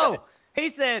 Oh,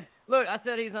 he said, look, I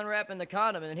said he's unwrapping the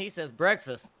condom, and then he says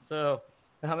breakfast. So,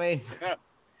 I mean.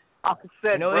 I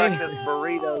said breakfast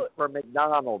burritos for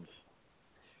McDonald's.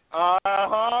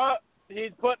 Uh-huh.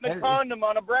 He's putting a condom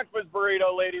on a breakfast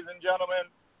burrito, ladies and gentlemen.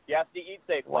 He has to eat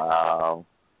safely. Wow.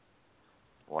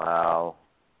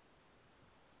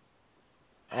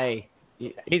 Hey,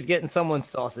 he's getting someone's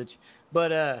sausage.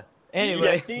 But,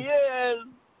 anyway. Yes, he is.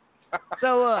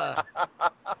 So,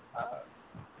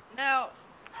 now,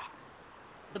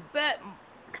 the bet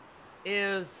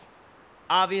is,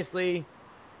 obviously,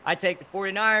 I take the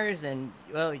 49ers, and,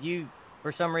 well, you,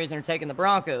 for some reason, are taking the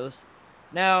Broncos.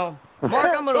 Now,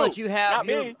 Mark, I'm going to let you have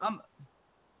your...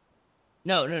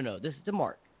 No. This is to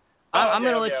Mark. I'm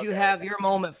going to let you have your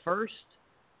moment first.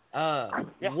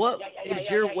 What is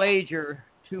your wager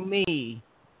to me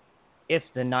if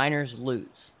the Niners lose?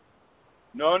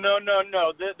 No.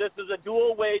 This is a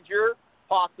dual wager,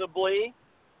 possibly.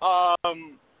 I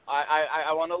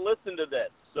want to listen to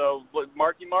this. So,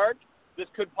 Marky Mark, this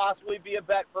could possibly be a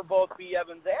bet for both B.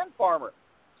 Evans and Farmer.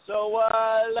 So,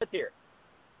 let's hear it.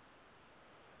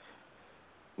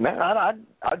 Man,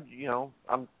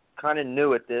 I'm kind of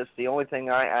new at this. The only thing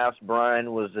I asked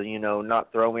Brian was,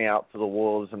 not throw me out to the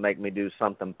wolves and make me do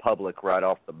something public right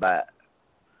off the bat,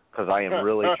 because I am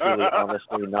really, truly,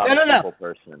 honestly not a simple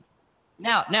person.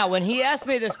 Now, when he asked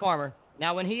me this, Farmer,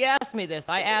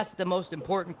 I asked the most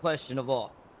important question of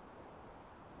all.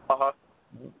 Uh-huh.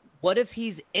 What if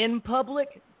he's in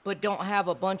public but don't have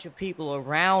a bunch of people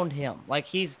around him? Like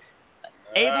he's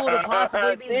able to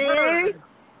possibly be heard.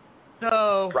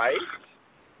 So right.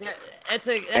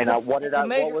 What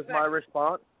was my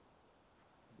response?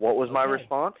 What was my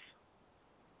response?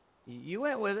 You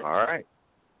went with it. All right.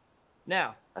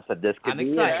 Now, I said this could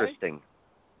be excited. interesting.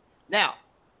 Now,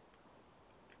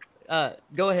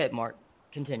 go ahead, Mark.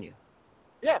 Continue.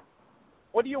 Yeah.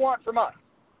 What do you want from us?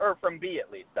 Or from B,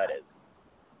 at least, that is.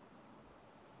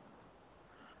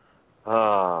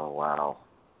 Oh, wow.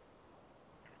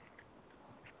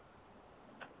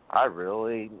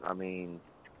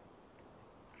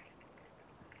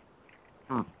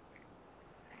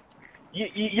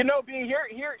 You know, B,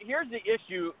 here's the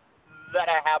issue that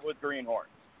I have with Greenhorns.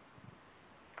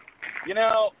 You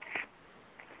know,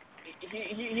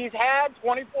 he's had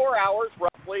 24 hours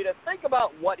roughly to think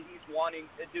about what he's wanting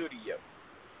to do to you.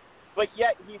 But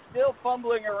yet he's still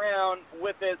fumbling around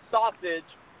with his sausage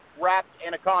wrapped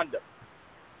in a condom.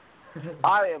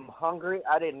 I am hungry.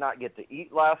 I did not get to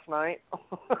eat last night.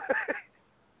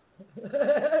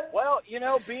 Well,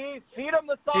 B, feed him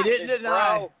the sausage, He didn't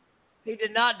deny. bro. He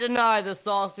did not deny the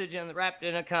sausage and wrapped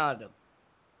in a condom.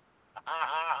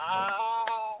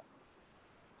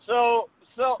 So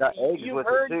you've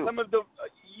heard some of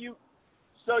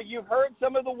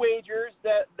the wagers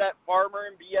that Farmer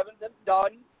and B. Evans have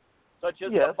done, such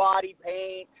as the body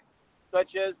paint,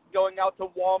 such as going out to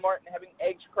Walmart and having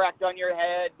eggs cracked on your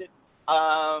head,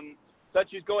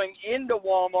 such as going into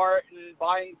Walmart and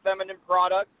buying feminine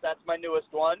products. That's my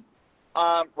newest one.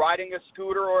 Riding a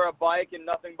scooter or a bike in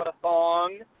nothing but a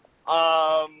thong.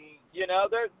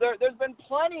 There's been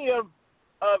plenty of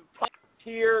top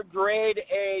tier grade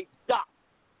A stuff.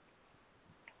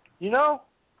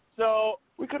 So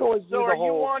we could always do are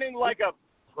you wanting like a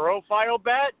profile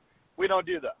bet? We don't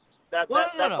do those. That's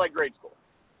like grade school.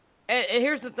 And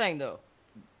here's the thing, though.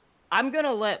 I'm going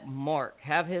to let Mark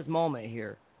have his moment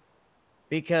here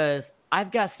because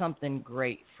I've got something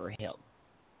great for him.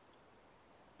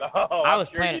 Oh, I'm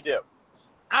sure you do.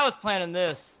 I was planning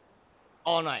this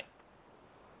all night.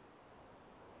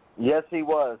 Yes, he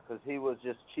was, because he was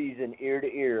just cheesing ear to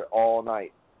ear all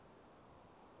night.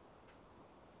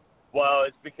 Well,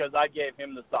 it's because I gave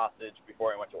him the sausage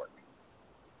before he went to work.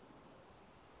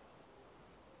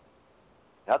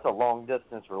 That's a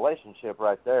long-distance relationship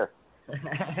right there.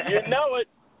 You know it.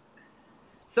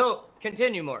 So,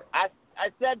 continue, Mark. I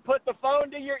said put the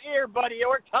phone to your ear, buddy.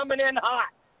 We're coming in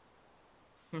hot.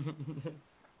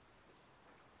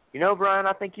 Brian,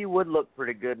 I think you would look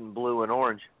pretty good in blue and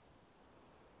orange.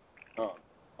 Come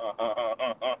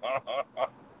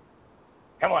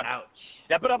on. Ouch.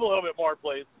 Step it up a little bit more,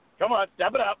 please. Come on,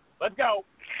 step it up. Let's go.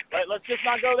 Let's just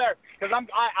not go there, because I'm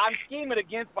scheming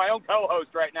against my own co-host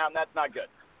right now, and that's not good.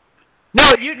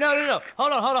 No.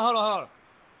 Hold on.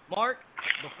 Mark,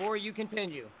 before you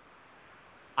continue,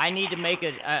 I need to make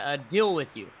a deal with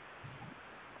you.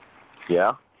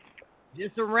 Yeah?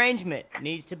 This arrangement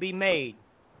needs to be made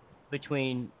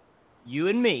between you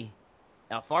and me.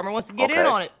 Now, if Farmer wants to get in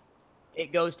on it,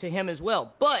 it goes to him as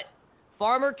well. But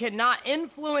Farmer cannot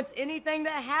influence anything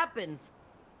that happens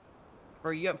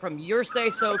from your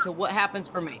say-so to what happens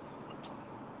for me.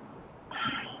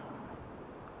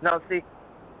 Now, see,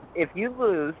 if you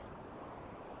lose,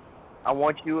 I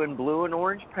want you in blue and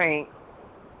orange paint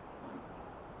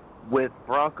with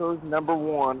Broncos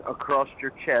 #1 across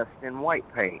your chest in white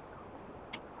paint.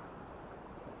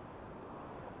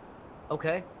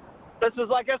 Okay. This is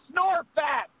like a snore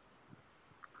fest.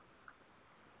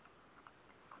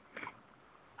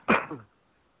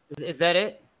 Is that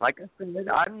it? Like I said,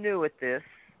 I'm new at this.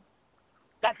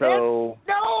 That's it? No!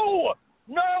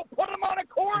 Put them on a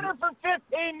corner for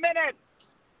 15 minutes.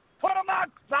 Put them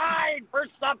outside for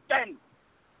something.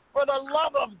 For the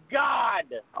love of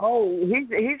God. Oh,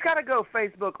 he's got to go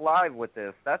Facebook Live with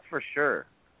this. That's for sure.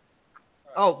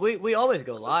 Oh, we always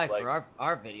go live for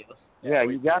our videos. Yeah,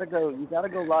 you gotta go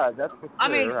live. That's for sure. I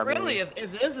mean, really,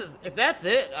 if that's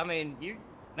it, I mean,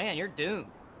 man, you're doomed.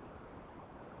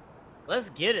 Let's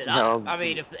get it. No. I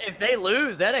mean, if they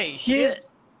lose, that ain't shit.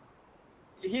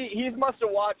 He must have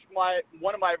watched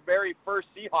one of my very first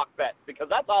Seahawk bets, because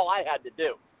that's all I had to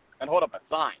do, and hold up a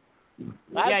sign.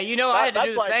 I had to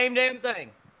do the same damn thing.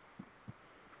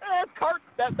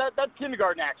 That's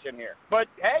kindergarten action here. But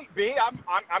hey, B,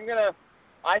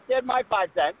 I said my 5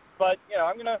 cents, but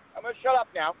I'm gonna shut up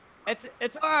now.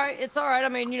 It's all right. It's all right. I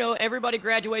mean, everybody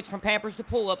graduates from Pampers to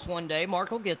pull-ups one day. Mark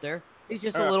will get there. He's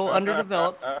just a little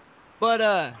underdeveloped. But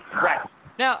right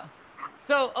now,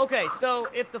 so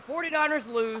if the 49ers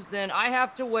lose, then I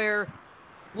have to wear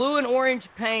blue and orange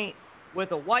paint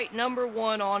with a white number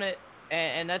 1 on it,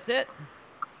 and that's it.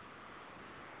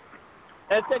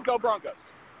 It said "Go Broncos."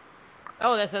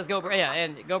 Oh, that says go. Yeah,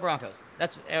 and go Broncos.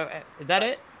 That's is that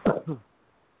it?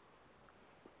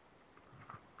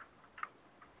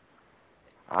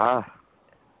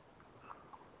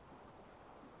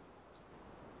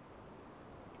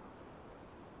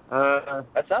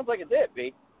 That sounds like it's it,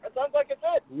 B. That sounds like it's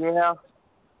it.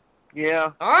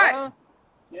 Yeah. All right.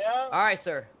 Yeah. All right,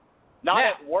 sir. Not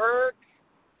now, at work.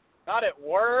 Not at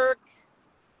work.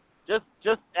 Just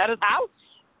at his house.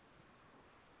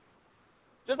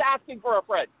 Just asking for a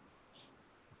friend.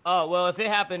 Oh, well,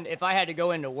 if I had to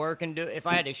go into work and if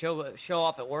I had to show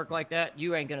off at work like that,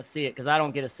 you ain't going to see it because I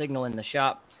don't get a signal in the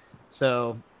shop.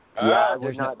 So, I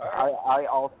would not. I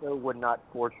also would not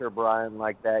torture Brian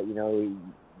like that.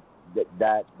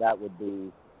 That would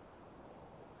be.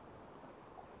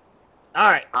 All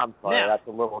right. I'm sorry, now, that's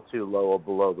a little too low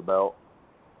below the belt.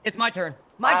 It's my turn.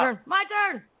 My turn.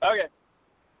 Okay.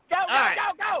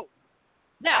 Go.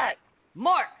 Now, right.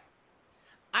 Mark,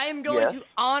 I am going to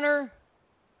honor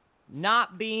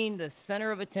not being the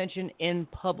center of attention in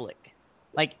public,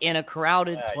 like in a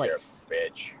crowded place. You're a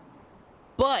bitch.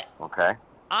 But okay.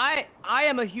 I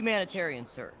am a humanitarian,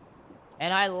 sir,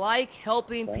 and I like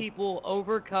helping people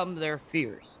overcome their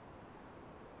fears.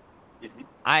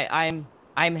 I'm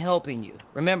helping you.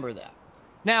 Remember that.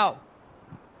 Now,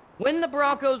 when the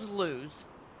Broncos lose,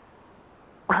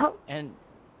 and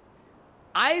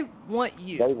I want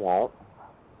you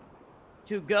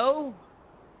to go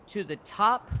to the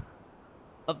top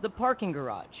of the parking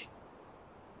garage.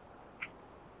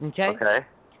 Okay? Okay.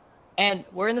 And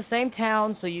we're in the same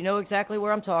town, so you know exactly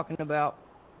where I'm talking about.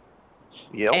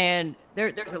 Yep. And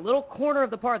there's a little corner of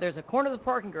the park. There's a corner of the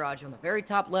parking garage on the very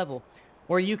top level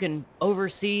where you can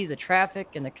oversee the traffic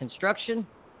and the construction.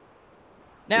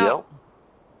 Now,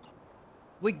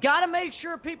 we got to make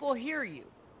sure people hear you.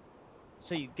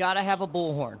 So you got to have a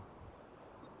bullhorn.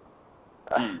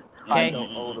 Okay? I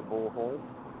don't own a bullhorn.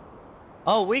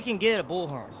 Oh, we can get a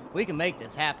bullhorn. We can make this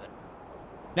happen.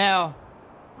 Now,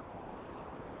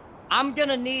 I'm going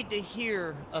to need to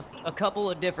hear a couple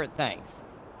of different things.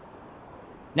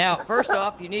 Now, first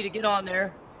off, you need to get on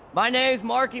there. My name's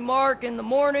Marky Mark in the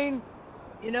morning,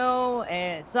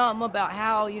 and something about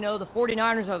how, the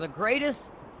 49ers are the greatest.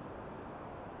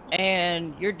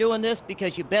 And you're doing this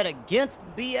because you bet against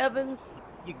B. Evans.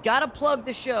 You got to plug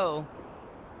the show.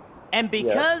 And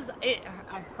because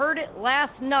I heard it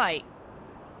last night,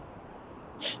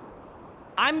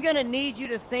 I'm going to need you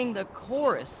to sing the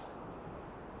chorus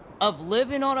of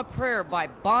Living on a Prayer by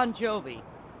Bon Jovi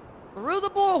through the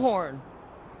bullhorn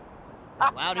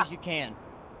as loud as you can.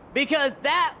 Because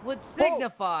that would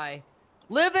signify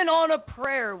Living on a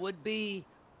Prayer would be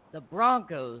the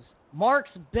Broncos.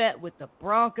 Mark's bet with the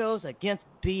Broncos against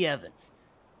B. Evans.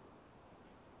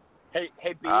 Hey,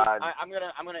 B, I'm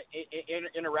gonna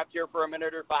interrupt here for a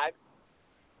minute or 5.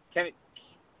 Can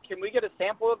we get a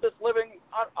sample of this Living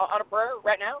on a Prayer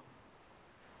right now?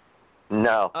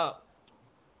 No. Oh.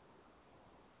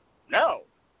 No.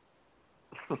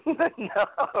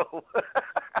 No.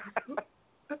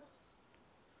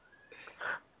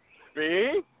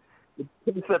 B?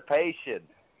 Anticipation.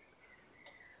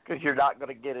 Because you're not going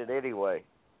to get it anyway.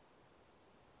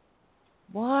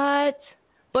 What?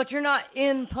 But you're not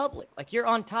in public. Like, you're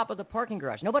on top of the parking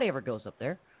garage. Nobody ever goes up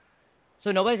there.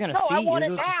 So nobody's going to see you. No, I want it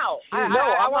now.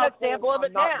 I want a sample of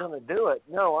it now. I'm not going to do it.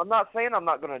 No, I'm not saying I'm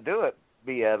not going to do it,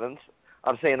 B. Evans.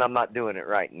 I'm saying I'm not doing it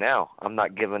right now. I'm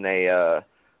not giving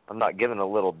a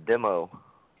little demo.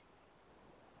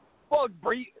 Well,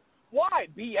 why?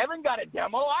 B. Evans got a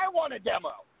demo. I want a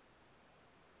demo.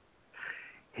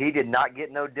 He did not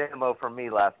get no demo from me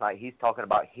last night. He's talking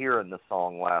about hearing the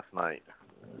song last night.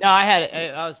 No,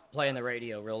 I was playing the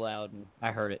radio real loud, and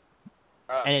I heard it.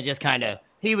 And it just kind of,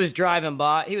 he was riding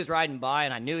by,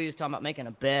 and I knew he was talking about making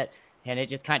a bet, and it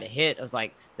just kind of hit. I was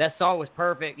like, that song was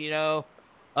perfect,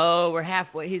 Oh, we're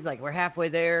halfway. He's like, we're halfway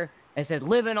there. And it said,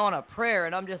 Living on a Prayer,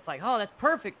 and I'm just like, oh, that's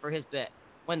perfect for his bet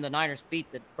when the Niners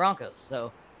beat the Broncos.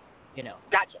 So you know.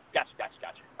 Gotcha.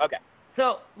 Okay.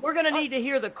 So we're going to need to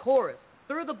hear the chorus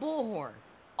through the bullhorn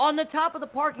on the top of the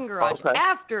parking garage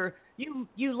after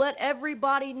you let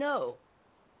everybody know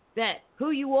that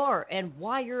who you are and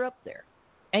why you're up there.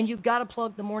 And you've got to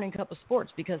plug the Morning Cup of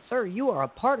Sports because, sir, you are a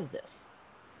part of this.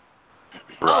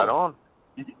 Right on.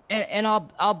 And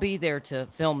I'll be there to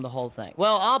film the whole thing.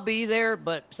 Well, I'll be there,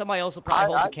 but somebody else will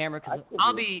probably hold the camera because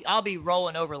I'll be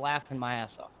rolling over laughing my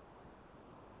ass off.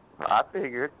 I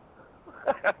figured.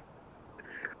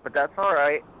 But that's all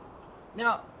right.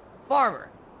 Now, Farmer.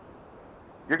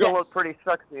 You're going to look pretty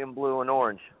sexy in blue and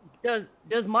orange.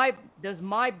 Does my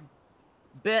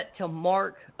bet to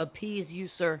Mark appease you,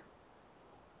 sir?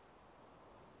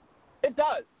 It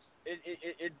does.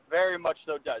 It very much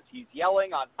so does. He's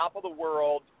yelling on top of the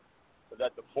world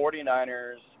that the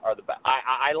 49ers are the best.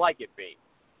 I like it, B.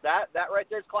 That right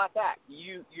there is class act.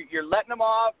 You're letting them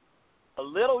off a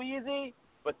little easy,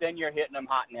 but then you're hitting them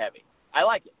hot and heavy. I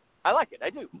like it. I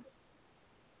do.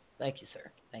 Thank you,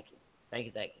 sir. Thank you.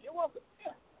 You're welcome.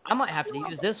 Yeah. I might have to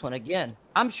use this one again.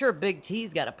 I'm sure Big T's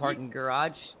got a parking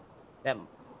garage that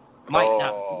might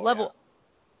not level.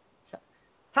 Yeah.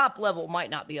 Top level might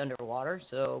not be underwater,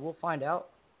 so we'll find out.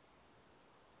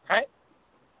 Right?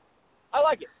 I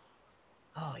like it.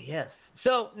 Oh, yes.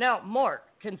 So now, Mark,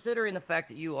 considering the fact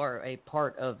that you are a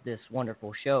part of this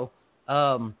wonderful show,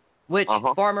 which,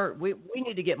 Farmer, we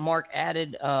need to get Mark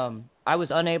added. I was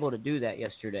unable to do that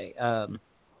yesterday.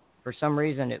 For some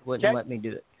reason, it wouldn't let me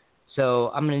do it. So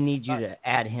I'm going to need you to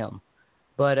add him.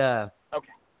 But, okay,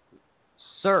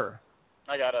 sir.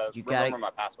 I got to remember my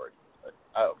password.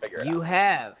 I'll figure it out. You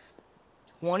have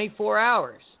 24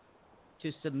 hours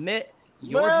to submit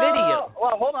your video.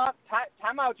 Well, hold on.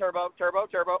 Time out, Turbo.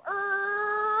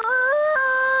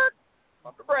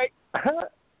 Off the break.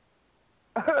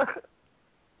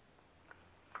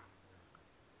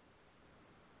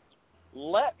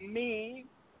 Let me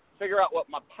figure out what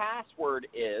my password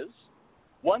is.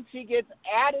 Once he gets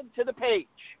added to the page,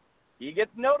 he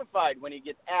gets notified when he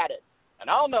gets added. And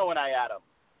I'll know when I add him.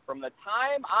 From the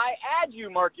time I add you,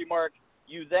 Marky Mark,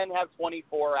 you then have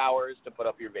 24 hours to put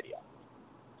up your video.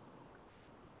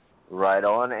 Right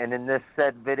on. And in this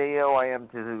said video, I am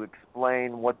to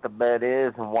explain what the bet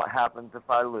is and what happens if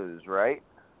I lose, right?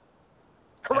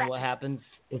 Correct. And what happens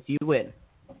if you win.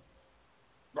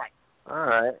 Right. All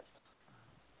right.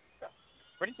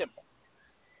 Pretty simple.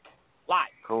 Live.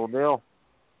 Cool deal.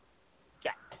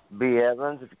 Yeah. B.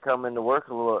 Evans, if you come into work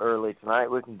a little early tonight,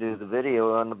 we can do the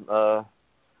video on the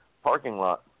parking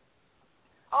lot.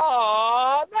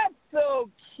 Aw, that's so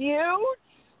cute.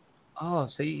 Oh,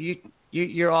 so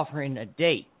you're offering a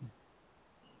date.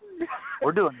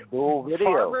 We're doing a dual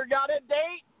video. Farmer got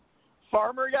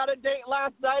a date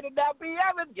last night, and now B.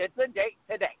 Evans gets a date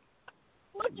today.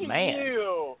 Look at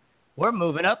you. We're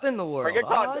moving up in the world.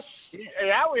 Oh, shit.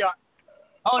 Yeah, we are.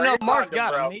 Oh, no, Mark's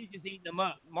got him. He's just eating them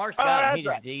up. Mark's got him. He's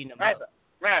just eating them up.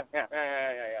 Yeah,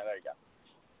 there you go.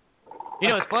 You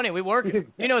know, it's funny. We work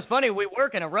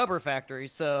in a rubber factory,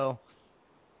 so.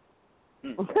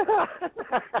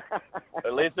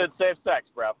 At least it's safe sex,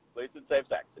 bro. At least it's safe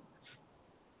sex.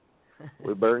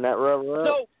 We burn that rubber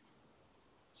up.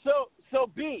 So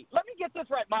B, let me get this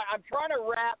right. I'm trying to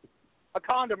wrap a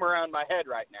condom around my head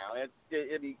right now.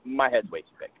 My head's way too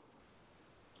big.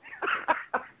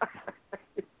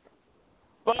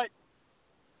 But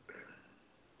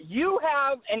you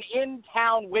have an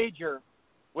in-town wager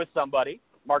with somebody,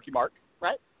 Marky Mark,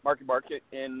 right? Marky Mark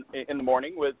in the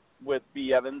morning with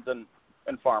B. Evans and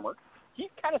Farmer. He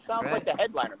kind of sounds like the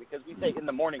headliner because we say in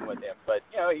the morning with him, but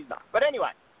he's not. But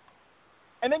anyway,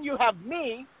 and then you have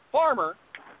me, Farmer,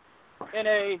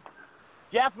 in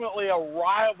definitely a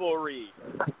rivalry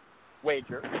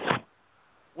wager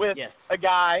with a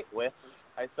guy with,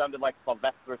 I sounded like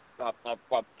Sylvester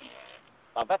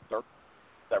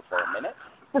there for a minute.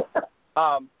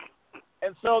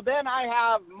 And so then I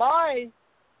have my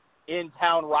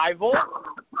in-town rival.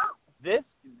 This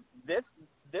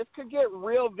could get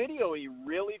real video-y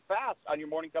really fast on your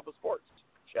Morning Cup of Sports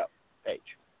show page.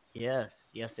 Yes,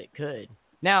 it could.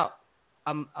 Now,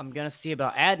 I'm going to see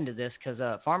about adding to this because,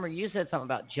 Farmer, you said something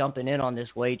about jumping in on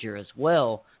this wager as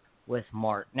well with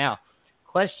Mark. Now,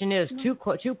 question is,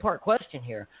 two-part question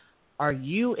here. Are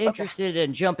you interested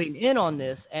in jumping in on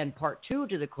this? And part two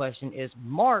to the question is,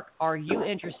 Mark, are you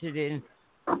interested in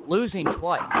losing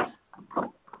twice?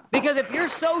 Because if you're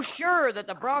so sure that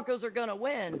the Broncos are going to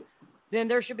win, then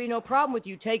there should be no problem with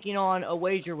you taking on a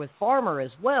wager with Farmer as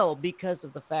well because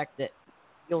of the fact that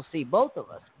you'll see both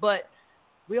of us. But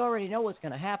we already know what's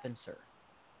going to happen, sir.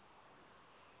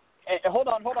 Hey, hold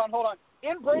on.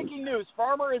 In breaking news,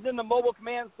 Farmer is in the mobile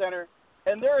command center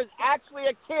and there is actually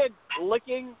a kid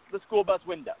licking the school bus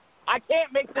window. I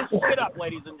can't make this shit up,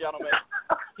 ladies and gentlemen.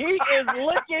 He is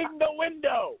licking the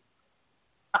window.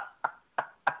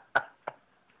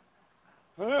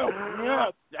 Oh,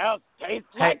 yes, tastes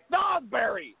like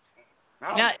Salisbury.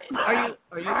 Now,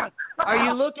 are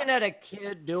you looking at a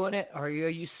kid doing it, or are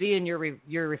you seeing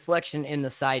your reflection in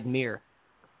the side mirror?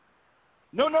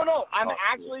 No. I'm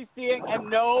actually seeing, and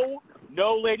no,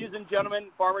 ladies and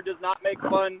gentlemen, Farmer does not make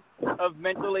fun of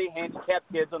mentally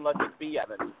handicapped kids unless it's B.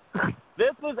 Evans.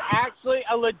 This is actually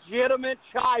a legitimate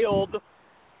child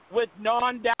with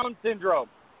non-Down syndrome.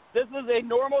 This is a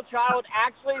normal child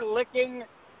actually licking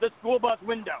the school bus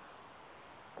window.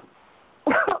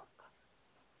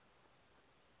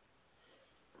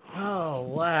 Oh,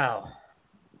 wow.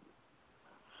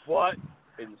 What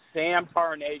in Sam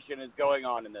Tarnation is going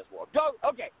on in this world? Go.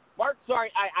 Okay, Mark,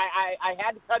 sorry, I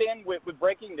had to cut in with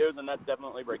breaking news, and that's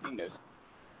definitely breaking news.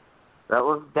 That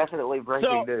was definitely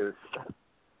breaking news.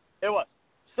 It was.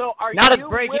 So are not you as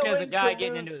breaking willing as a guy to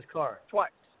getting lose into his car.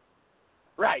 Twice.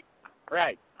 Right.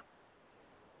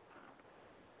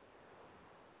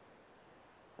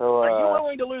 So, are you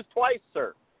willing to lose twice,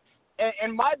 sir?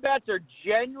 And my bets are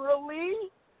generally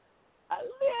a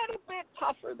little bit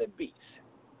tougher than B's.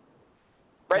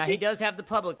 Right? Now, he does have the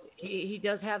public. He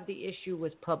does have the issue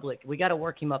with public. We got to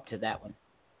work him up to that one.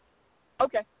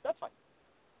 Okay, that's fine.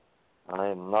 I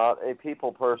am not a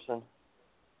people person.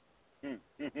 I'm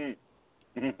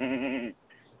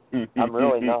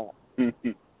really not.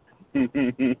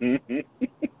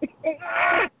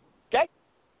 Okay.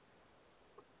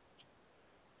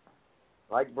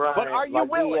 Like Brian, but are you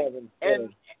like willing?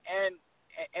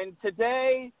 And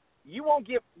today you won't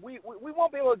get. We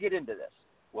won't be able to get into this.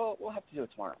 We'll have to do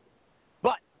it tomorrow.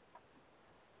 But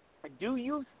are you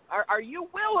willing? Are you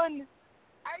willing?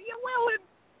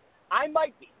 I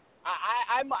might be.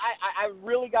 I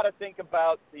really got to think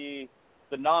about the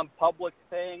non-public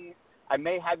thing. I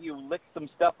may have you lick some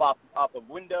stuff off of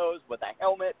windows with a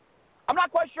helmet. I'm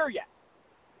not quite sure yet,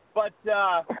 but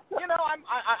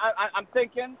I'm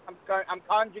thinking. I'm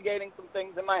conjugating some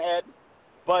things in my head,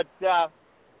 but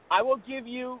I will give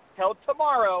you till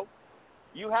tomorrow.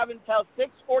 You have until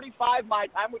 6:45 my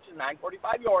time, which is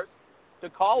 9:45 yours, to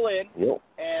call in. Yep.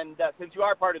 And since you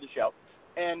are part of the show,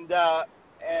 and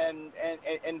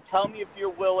tell me if you're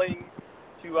willing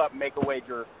to make a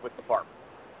wager with the farm.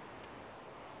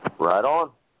 Right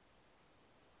on.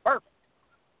 Perfect.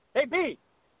 Hey, B.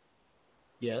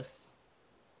 Yes.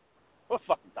 What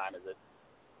fucking time is it?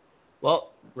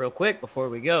 Well, real quick before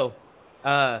we go,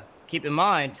 keep in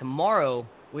mind tomorrow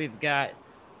we've got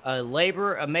one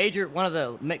of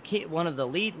the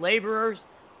lead laborers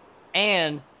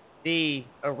and the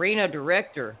arena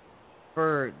director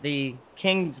for the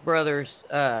Kings Brothers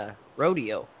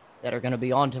rodeo that are going to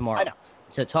be on tomorrow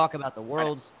to talk about the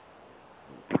world's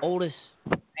oldest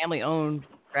family-owned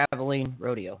traveling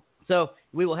rodeo. So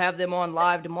we will have them on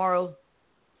live tomorrow.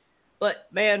 But,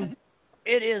 man,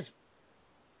 it is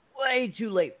way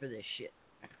too late for this shit.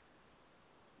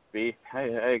 B, I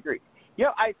agree.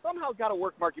 Yeah, I somehow got to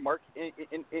work Marky Mark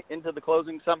into the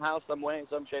closing somehow, some way,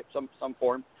 some shape, some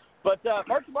form. But,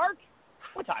 Marky Mark,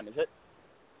 what time is it?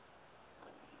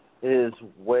 It is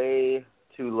way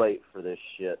too late for this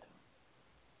shit.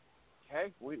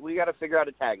 Okay, we got to figure out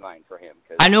a tagline for him.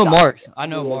 I know Mark.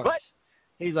 But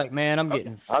he's like, man, I'm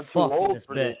getting I'm fucked too old this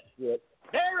for bet. this shit.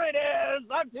 there it is.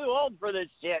 I'm too old for this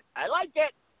shit. I like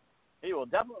it. He will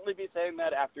definitely be saying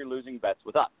that after losing bets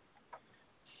with us.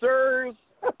 Sirs,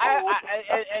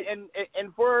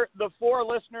 and for the 4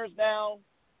 listeners now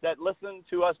that listen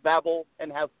to us babble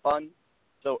and have fun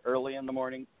so early in the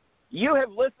morning, you have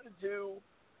listened to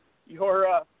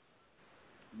your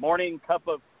morning cup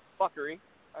of fuckery.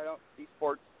 I don't see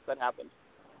sports that happen.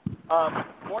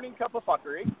 Morning cup of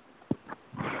fuckery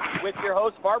with your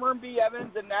host, Farmer and B.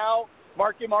 Evans, and now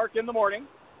Marky Mark in the morning.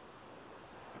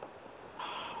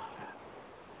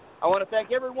 I want to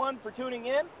thank everyone for tuning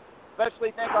in,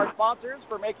 especially thank our sponsors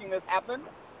for making this happen.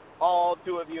 All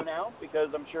 2 of you now, because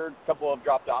I'm sure a couple have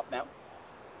dropped off now.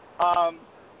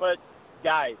 But,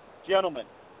 guys, gentlemen,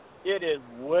 it is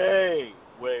way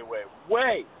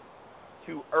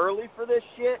too early for this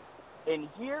shit. And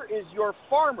here is your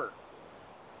farmer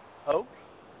poke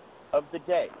of the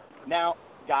day. Now,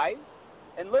 guys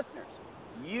and listeners,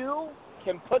 you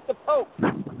can put the poke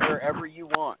wherever you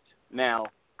want. Now,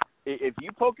 if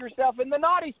you poke yourself in the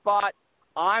naughty spot,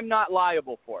 I'm not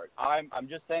liable for it. I'm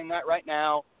just saying that right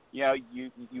now. You know,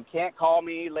 you can't call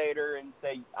me later and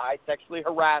say I sexually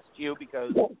harassed you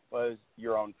because it was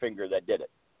your own finger that did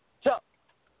it. So,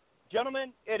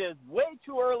 gentlemen, it is way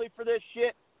too early for this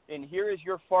shit, and here is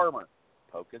your farmer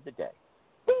poke of the day.